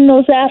taking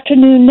those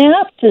afternoon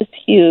naps is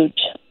huge,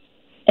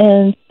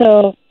 and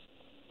so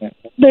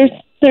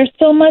there's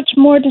so much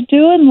more to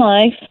do in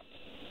life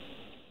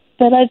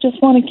that I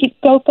just want to keep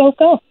go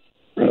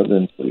Rather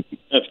than sleeping.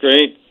 That's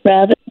great.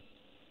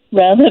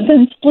 rather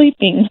than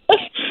sleeping.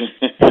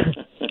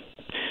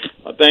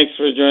 Well, thanks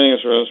for joining us,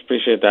 Rose.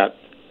 Appreciate that.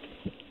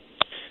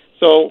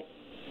 So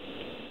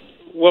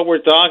what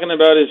we're talking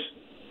about is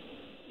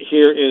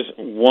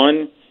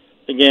one,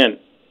 again,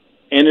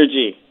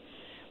 energy.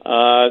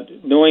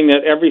 Knowing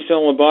that every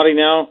cell in the body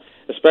now,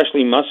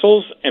 especially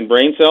muscles and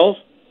brain cells,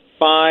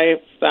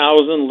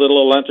 5,000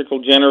 little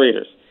electrical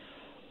generators.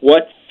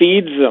 What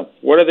feeds them?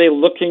 What are they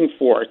looking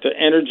for to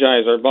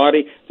energize our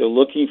body? They're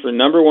looking for,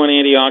 number one,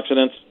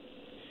 antioxidants.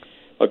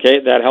 Okay,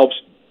 that helps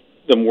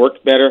them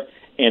work better.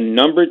 And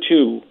number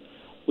two,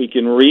 we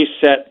can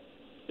reset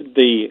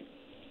the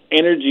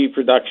energy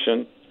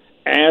production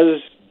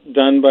as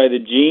done by the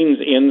genes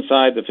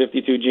inside, the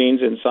 52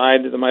 genes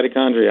inside the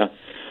mitochondria,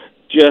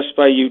 just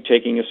by you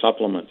taking a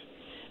supplement.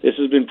 This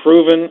has been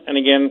proven, and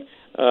again,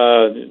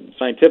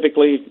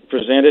 scientifically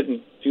presented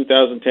in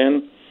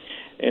 2010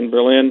 in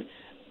Berlin.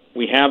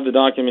 We have the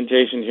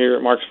documentation here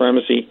at Mark's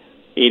Pharmacy,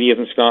 80th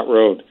and Scott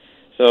Road.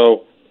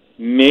 So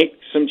make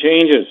some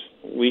changes.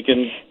 We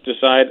can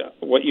decide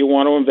what you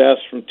want to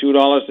invest from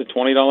 $2 to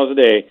 $20 a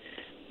day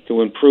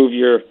to improve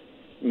your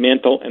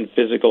mental and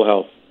physical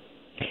health.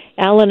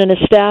 Alan and his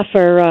staff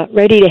are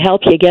ready to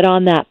help you get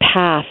on that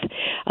path.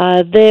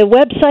 The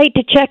website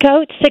to check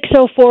out,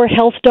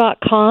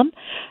 604health.com.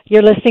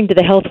 You're listening to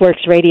the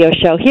HealthWorks radio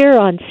show here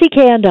on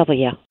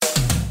CKNW.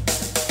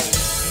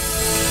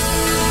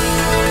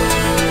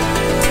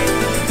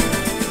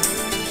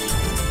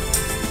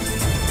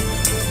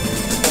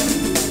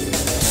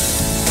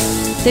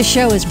 This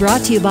show is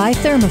brought to you by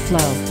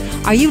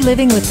Thermaflow. Are you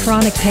living with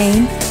chronic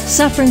pain,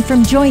 suffering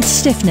from joint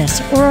stiffness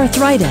or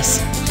arthritis?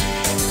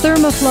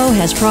 Thermaflow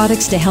has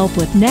products to help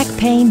with neck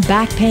pain,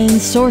 back pain,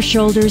 sore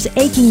shoulders,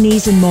 aching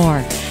knees, and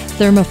more.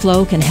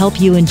 Thermaflow can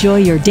help you enjoy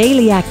your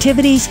daily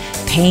activities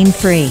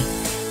pain-free.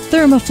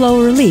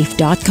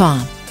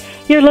 ThermaflowRelief.com.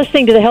 You're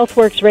listening to the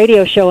HealthWorks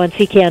radio show on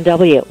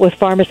CKNW with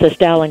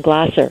pharmacist Alan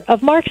Glasser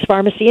of Mark's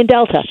Pharmacy in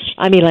Delta.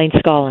 I'm Elaine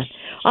Scollin.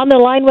 On the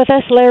line with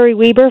us, Larry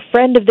Weber,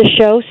 friend of the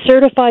show,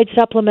 certified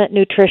supplement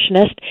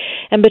nutritionist.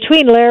 And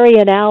between Larry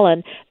and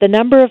Alan, the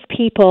number of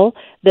people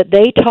that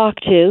they talk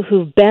to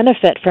who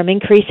benefit from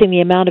increasing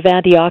the amount of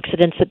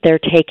antioxidants that they're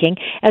taking,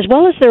 as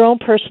well as their own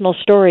personal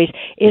stories,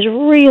 is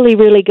really,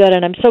 really good.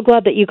 And I'm so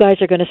glad that you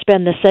guys are going to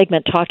spend this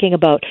segment talking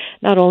about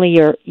not only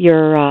your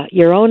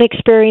own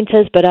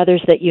experiences, but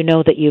others that you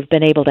know that you've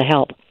been able to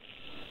help.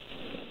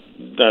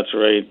 That's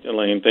right,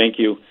 Elaine. Thank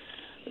you.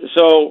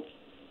 So,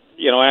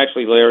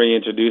 actually, Larry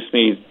introduced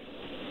me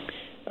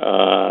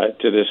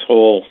to this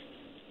whole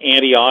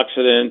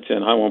antioxidant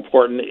and how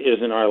important it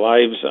is in our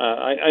lives.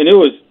 I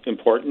knew it was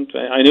important.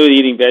 I knew that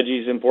eating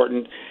veggies is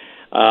important.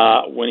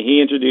 When he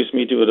introduced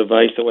me to a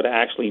device that would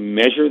actually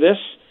measure this,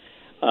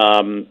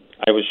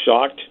 I was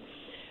shocked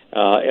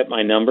at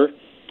my number.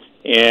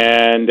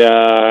 And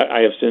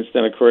I have since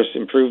then, of course,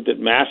 improved it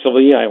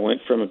massively. I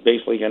went from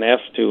basically an F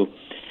to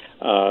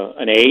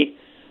an A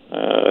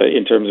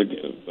in terms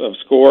of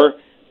score.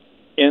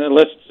 And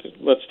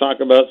let's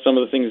talk about some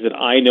of the things that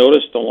I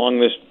noticed along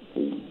this,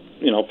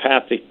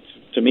 path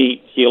to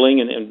me healing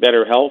and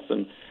better health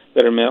and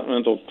better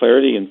mental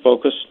clarity and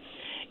focus.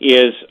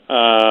 Is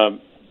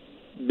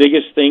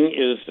biggest thing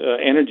is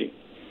energy.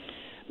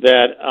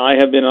 That I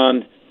have been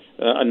on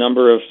a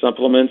number of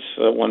supplements,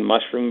 one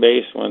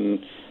mushroom-based,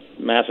 one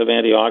massive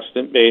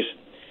antioxidant-based,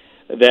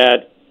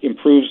 that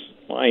improves,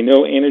 I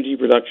know, energy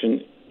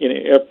production in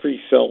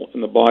every cell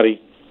in the body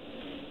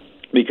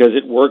because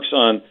it works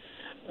on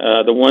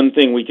the one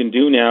thing we can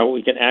do now.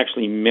 We can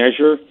actually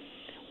measure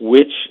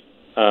which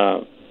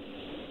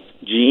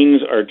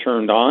genes are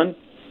turned on,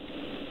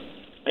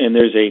 and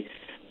there's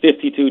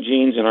 52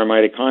 genes in our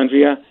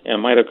mitochondria,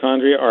 and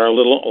mitochondria are our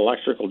little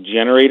electrical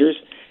generators.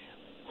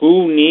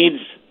 Who needs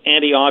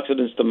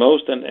antioxidants the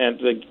most? And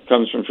it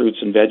comes from fruits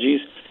and veggies.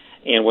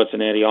 And what's an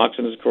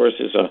antioxidant, of course,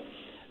 is an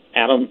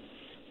atom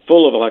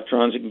full of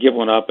electrons. It can give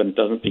one up and it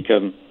doesn't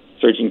become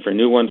searching for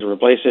new ones to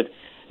replace it.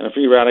 And a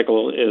free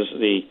radical is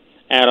the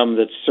atom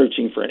that's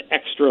searching for an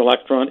extra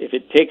electron. If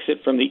it takes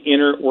it from the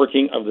inner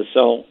working of the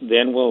cell,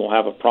 then we'll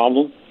have a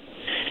problem.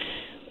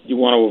 You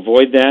want to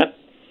avoid that.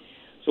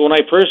 So when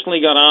I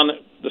personally got on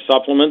the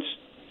supplements,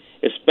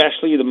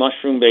 especially the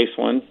mushroom-based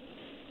one,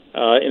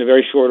 in a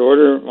very short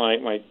order,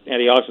 my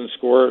antioxidant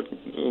score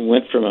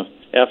went from an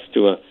F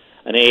to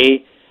an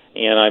A,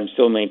 and I'm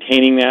still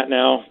maintaining that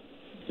now,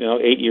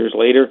 8 years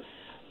later.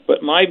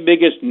 But my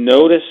biggest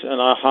notice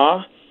and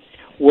aha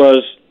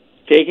was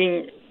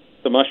taking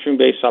the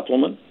mushroom-based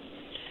supplement,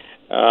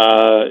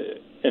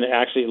 and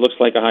actually it looks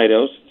like a high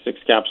dose, 6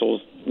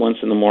 capsules once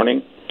in the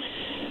morning.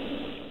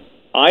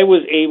 I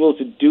was able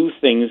to do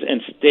things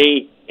and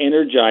stay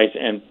energized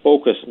and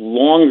focused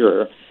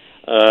longer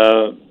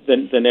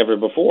than ever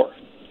before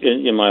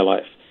in my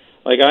life.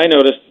 Like I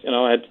noticed,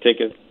 I had to take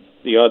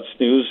the odd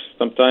snooze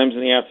sometimes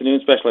in the afternoon,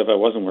 especially if I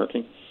wasn't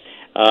working.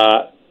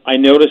 I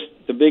noticed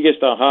the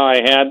biggest aha I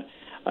had.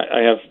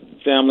 I have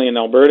family in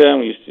Alberta, and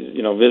we used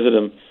to, visit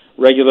them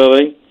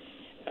regularly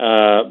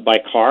by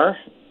car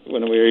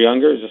when we were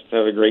younger, just to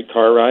have a great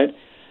car ride.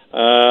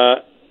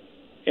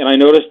 And I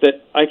noticed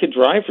that I could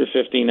drive for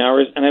 15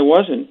 hours, and I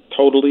wasn't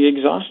totally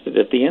exhausted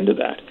at the end of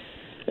that.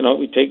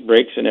 We take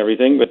breaks and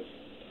everything, but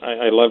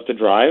I love to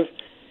drive.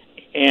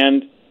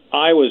 And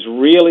I was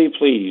really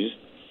pleased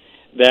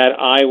that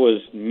I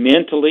was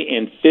mentally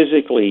and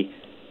physically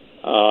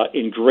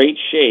in great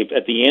shape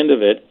at the end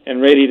of it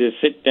and ready to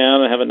sit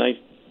down and have a nice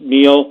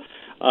meal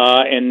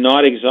and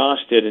not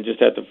exhausted and just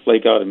have to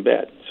flake out in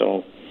bed.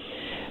 So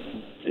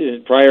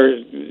prior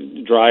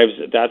drives,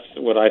 that's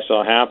what I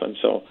saw happen.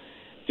 So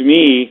to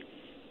me,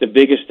 the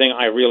biggest thing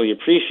I really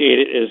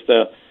appreciated is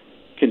the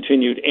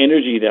continued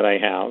energy that I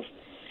have.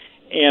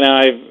 And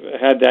I've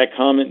had that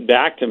comment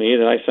back to me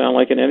that I sound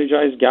like an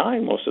energized guy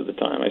most of the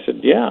time. I said,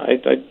 yeah,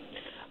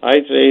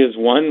 I'd say is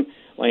one,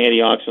 my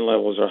antioxidant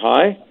levels are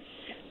high.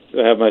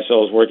 I have my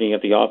cells working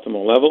at the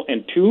optimal level.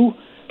 And two,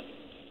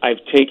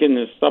 I've taken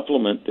this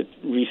supplement that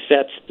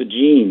resets the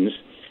genes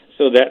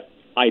so that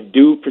I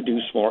do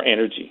produce more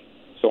energy,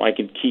 so I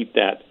can keep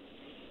that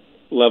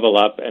level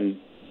up and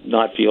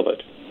not feel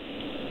it.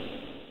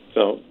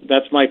 So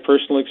that's my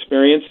personal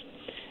experience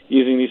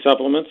using these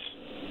supplements,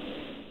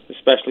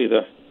 especially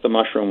the the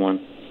mushroom one.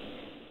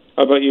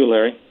 How about you,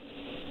 Larry?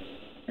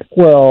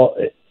 Well,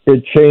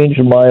 it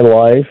changed my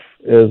life.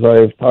 As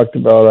I've talked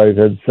about, I've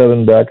had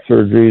 7 back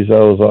surgeries. I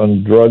was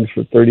on drugs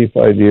for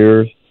 35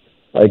 years.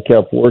 I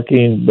kept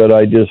working, but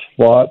I just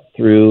fought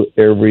through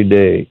every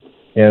day.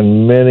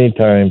 And many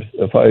times,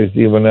 if I was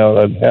even out,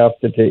 I'd have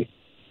to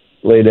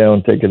lay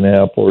down, take a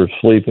nap, or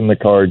sleep in the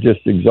car, just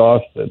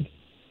exhausted.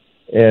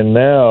 And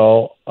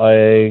now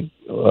I'm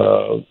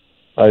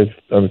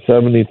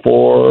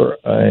 74.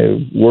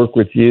 I work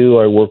with you.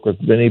 I work with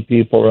many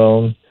people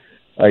around.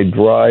 I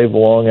drive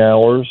long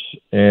hours,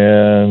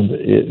 and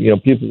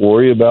people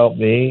worry about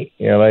me,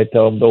 and I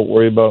tell them, don't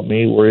worry about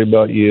me, worry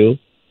about you.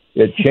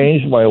 It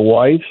changed my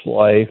wife's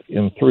life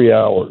in 3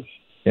 hours,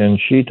 and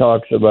she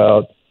talks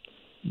about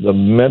the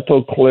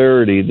mental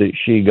clarity that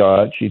she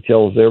got. She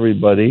tells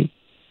everybody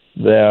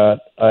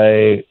that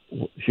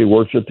she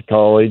works at the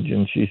college,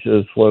 and she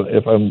says, well,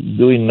 if I'm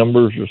doing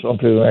numbers or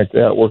something like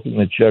that, working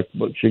the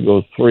checkbook, she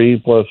goes 3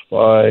 plus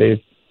 5,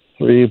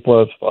 3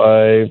 plus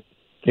 5,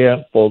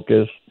 can't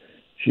focus.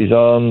 She's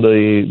on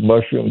the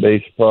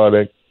mushroom-based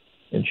product,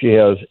 and she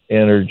has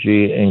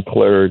energy and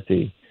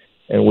clarity.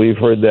 And we've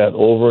heard that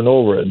over and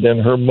over. And then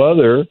her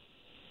mother,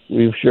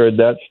 we've shared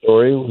that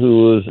story,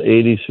 who was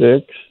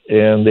 86,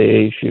 and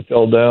she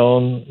fell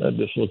down,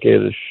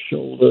 dislocated a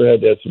shoulder,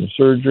 had to have some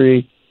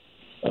surgery,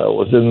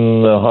 was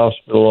in the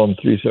hospital on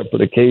 3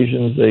 separate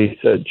occasions. They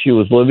said she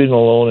was living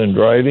alone and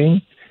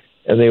driving,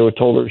 and they were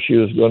told her she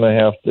was going to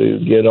have to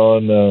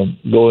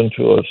go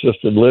into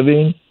assisted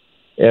living.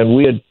 And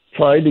we had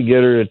tried to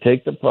get her to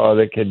take the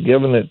product, had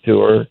given it to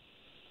her,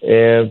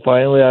 and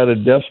finally, out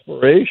of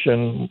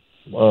desperation,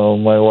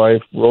 my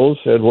wife, Rose,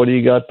 said, what do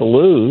you got to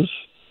lose?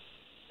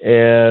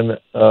 And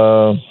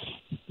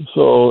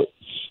so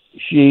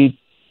she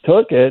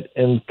took it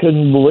and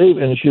couldn't believe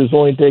it, and she was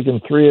only taking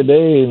 3 a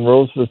day, and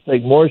Rose says,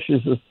 take more. She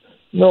says,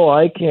 no,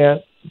 I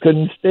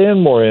couldn't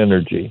stand more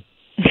energy.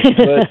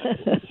 But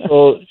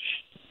so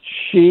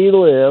she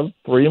lived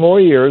 3 more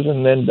years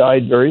and then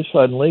died very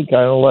suddenly,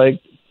 kind of like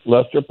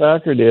Lester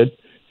Packard did.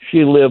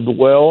 She lived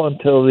well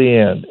until the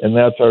end, and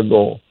that's our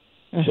goal.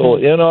 Mm-hmm. So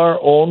in our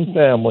own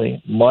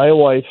family, my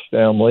wife's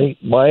family,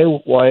 my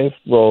wife,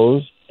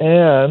 Rose,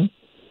 and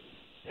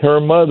her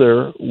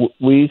mother,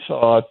 we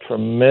saw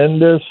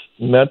tremendous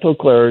mental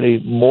clarity,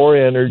 more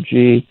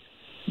energy,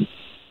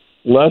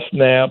 less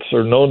naps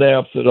or no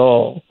naps at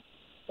all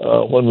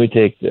when we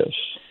take this.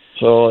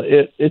 So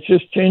it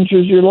just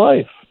changes your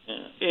life.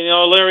 You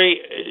know,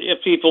 Larry,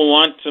 if people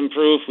want some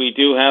proof, we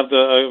do have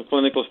the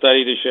clinical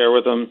study to share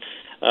with them,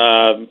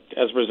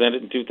 as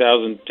presented in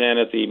 2010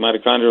 at the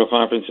Mitochondrial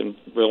Conference in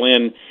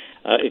Berlin.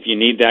 If you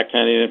need that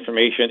kind of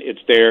information,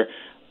 it's there.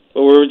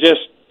 But we're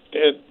just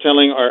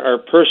telling our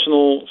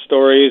personal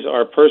stories,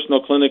 our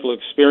personal clinical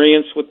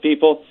experience with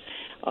people.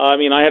 I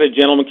mean, I had a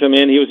gentleman come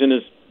in. He was in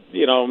his,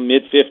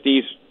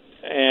 mid-50s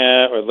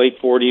or late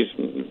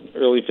 40s,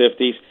 early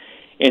 50s,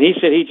 and he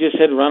said he just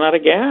had run out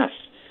of gas.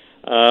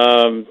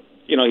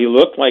 He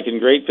looked like in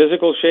great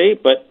physical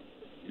shape, but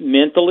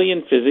mentally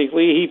and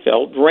physically he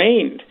felt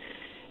drained.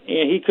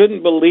 And he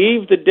couldn't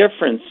believe the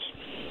difference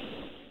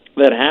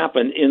that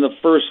happened in the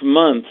first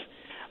month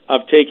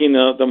of taking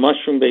the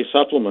mushroom-based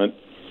supplement.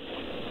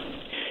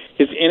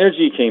 His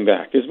energy came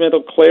back. His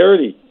mental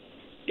clarity,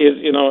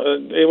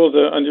 able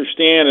to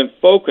understand and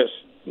focus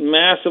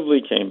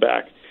massively came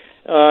back.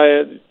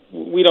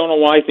 We don't know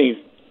why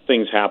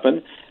things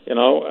happen,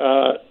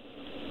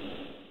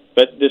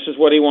 but this is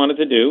what he wanted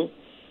to do,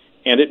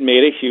 and it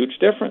made a huge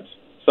difference.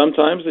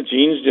 Sometimes the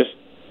genes just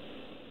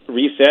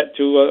reset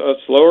to a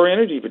slower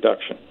energy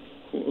production.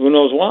 Who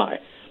knows why?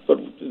 But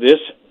this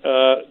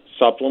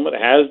supplement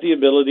has the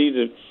ability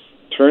to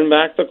turn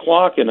back the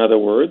clock, in other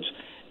words,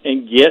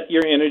 and get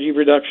your energy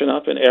production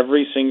up in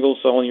every single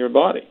cell in your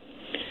body.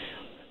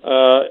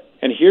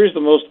 And here's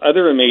the most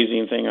other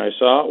amazing thing I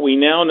saw. We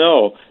now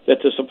know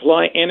that to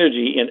supply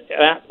energy in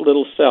that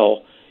little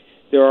cell,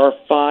 there are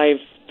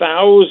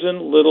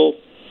 5,000 little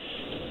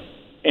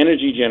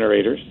energy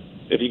generators.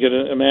 If you could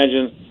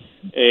imagine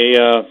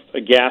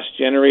a gas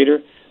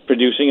generator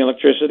producing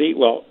electricity,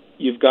 well,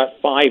 you've got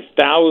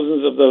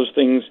 5,000 of those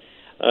things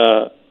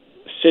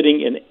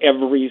sitting in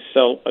every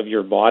cell of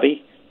your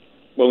body.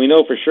 Well, we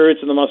know for sure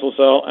it's in the muscle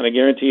cell, and I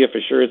guarantee you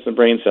for sure it's in the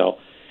brain cell.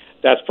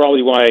 That's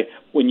probably why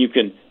when you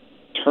can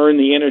turn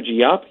the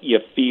energy up, you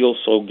feel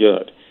so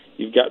good.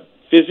 You've got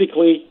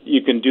physically,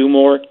 you can do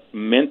more.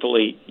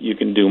 Mentally, you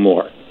can do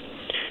more.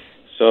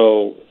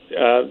 So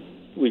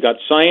we got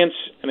science,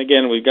 and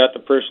again, we've got the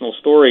personal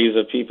stories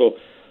of people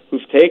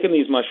who've taken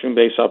these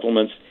mushroom-based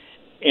supplements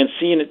and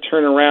seen it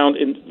turn around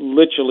in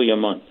literally a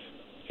month.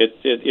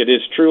 It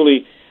is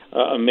truly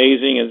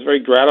amazing, and it's very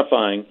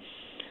gratifying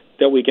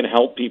that we can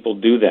help people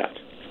do that.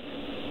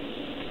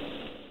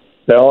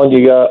 Alan,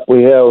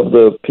 we have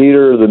the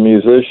Peter, the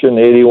musician,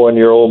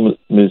 81-year-old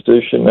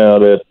musician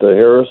out at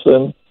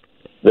Harrison,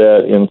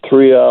 that in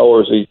 3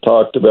 hours he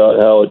talked about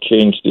how it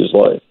changed his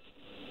life.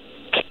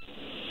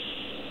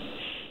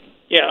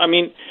 Yeah, I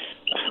mean,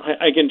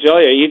 I can tell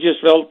you, he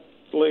just felt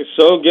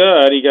so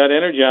good. He got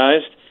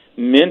energized.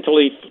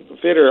 mentally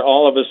fitter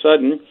all of a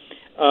sudden.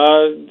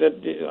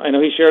 That I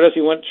know he shared us.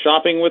 He went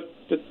shopping with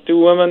the two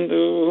women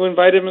who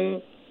invited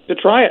him to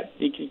try it.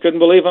 He couldn't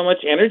believe how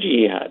much energy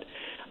he had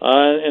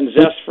and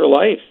zest for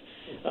life.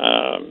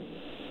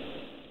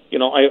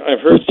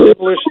 I've heard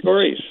similar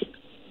stories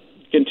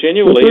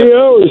continually. 3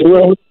 hours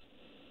around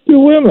two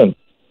women.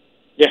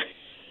 Yeah.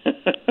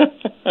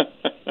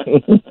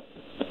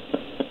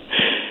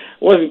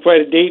 Wasn't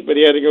quite a date, but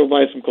he had to go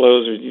buy some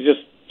clothes. Or he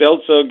just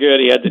felt so good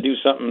he had to do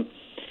something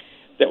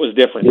that was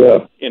different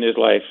in his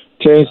life.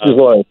 Changed his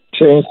life.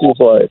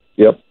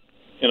 Yep.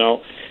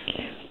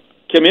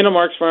 Come into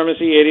Mark's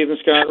Pharmacy, 80th and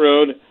Scott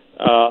Road.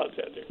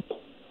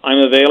 I'm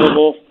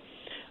available.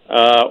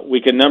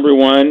 We can, number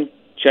one,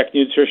 check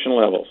nutrition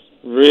levels.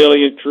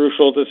 Really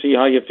crucial to see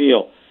how you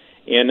feel.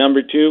 And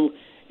number two,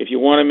 if you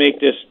want to make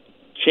this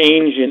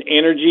change in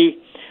energy,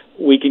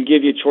 we can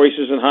give you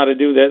choices on how to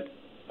do that,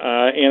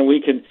 and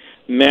we can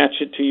match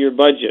it to your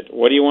budget.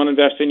 What do you want to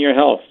invest in your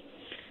health?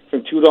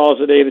 From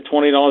 $2 a day to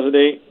 $20 a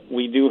day,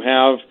 we do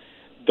have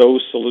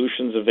those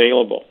solutions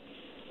available.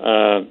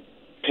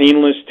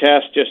 Painless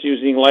test, just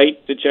using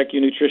light to check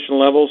your nutrition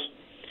levels.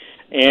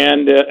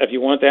 And if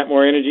you want that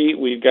more energy,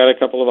 we've got a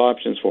couple of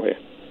options for you.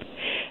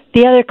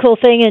 The other cool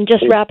thing, and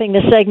just wrapping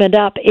the segment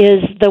up,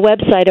 is the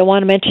website. I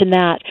want to mention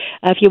that.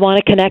 If you want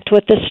to connect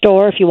with the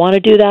store, if you want to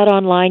do that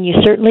online,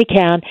 you certainly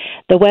can.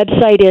 The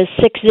website is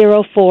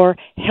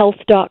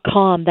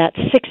 604health.com. That's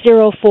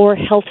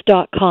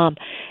 604health.com.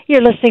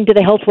 You're listening to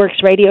the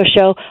HealthWorks radio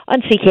show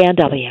on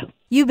CKNW.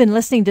 You've been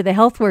listening to the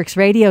HealthWorks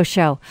radio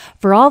show.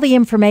 For all the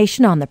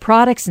information on the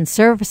products and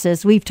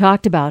services we've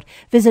talked about,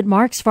 visit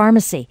Mark's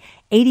Pharmacy,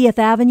 80th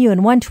Avenue and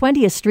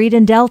 120th Street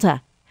in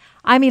Delta.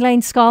 I'm Elaine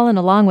Scollin,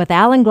 along with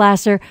Alan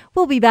Glasser.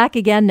 We'll be back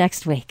again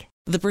next week.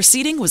 The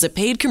proceeding was a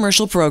paid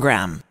commercial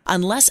program.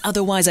 Unless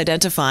otherwise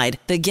identified,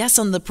 the guests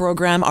on the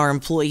program are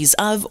employees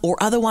of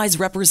or otherwise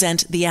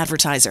represent the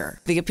advertiser.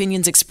 The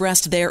opinions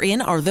expressed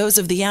therein are those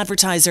of the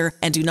advertiser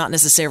and do not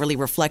necessarily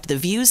reflect the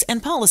views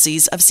and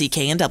policies of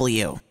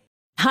CKNW.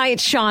 Hi,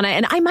 it's Shauna,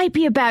 and I might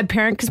be a bad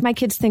parent because my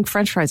kids think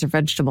French fries are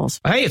vegetables.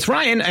 Hey, it's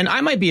Ryan, and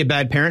I might be a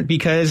bad parent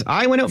because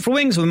I went out for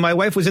wings when my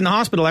wife was in the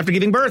hospital after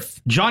giving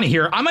birth. Johnny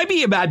here. I might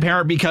be a bad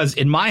parent because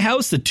in my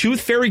house, the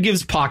tooth fairy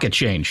gives pocket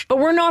change. But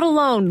we're not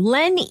alone.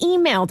 Len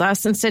emailed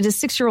us and said his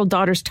 6-year-old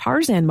daughter's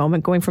Tarzan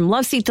moment going from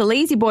love seat to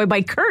lazy boy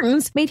by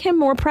curtains made him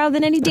more proud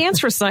than any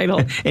dance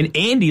recital. And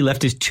Andy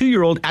left his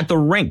 2-year-old at the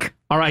rink.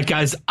 All right,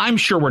 guys, I'm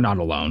sure we're not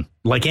alone.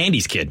 Like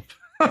Andy's kid.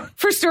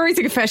 For stories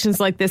and confessions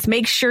like this,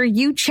 make sure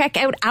you check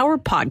out our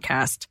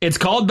podcast. It's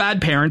called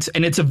Bad Parents,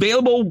 and it's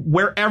available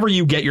wherever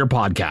you get your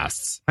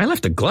podcasts. I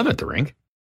left a glove at the rink.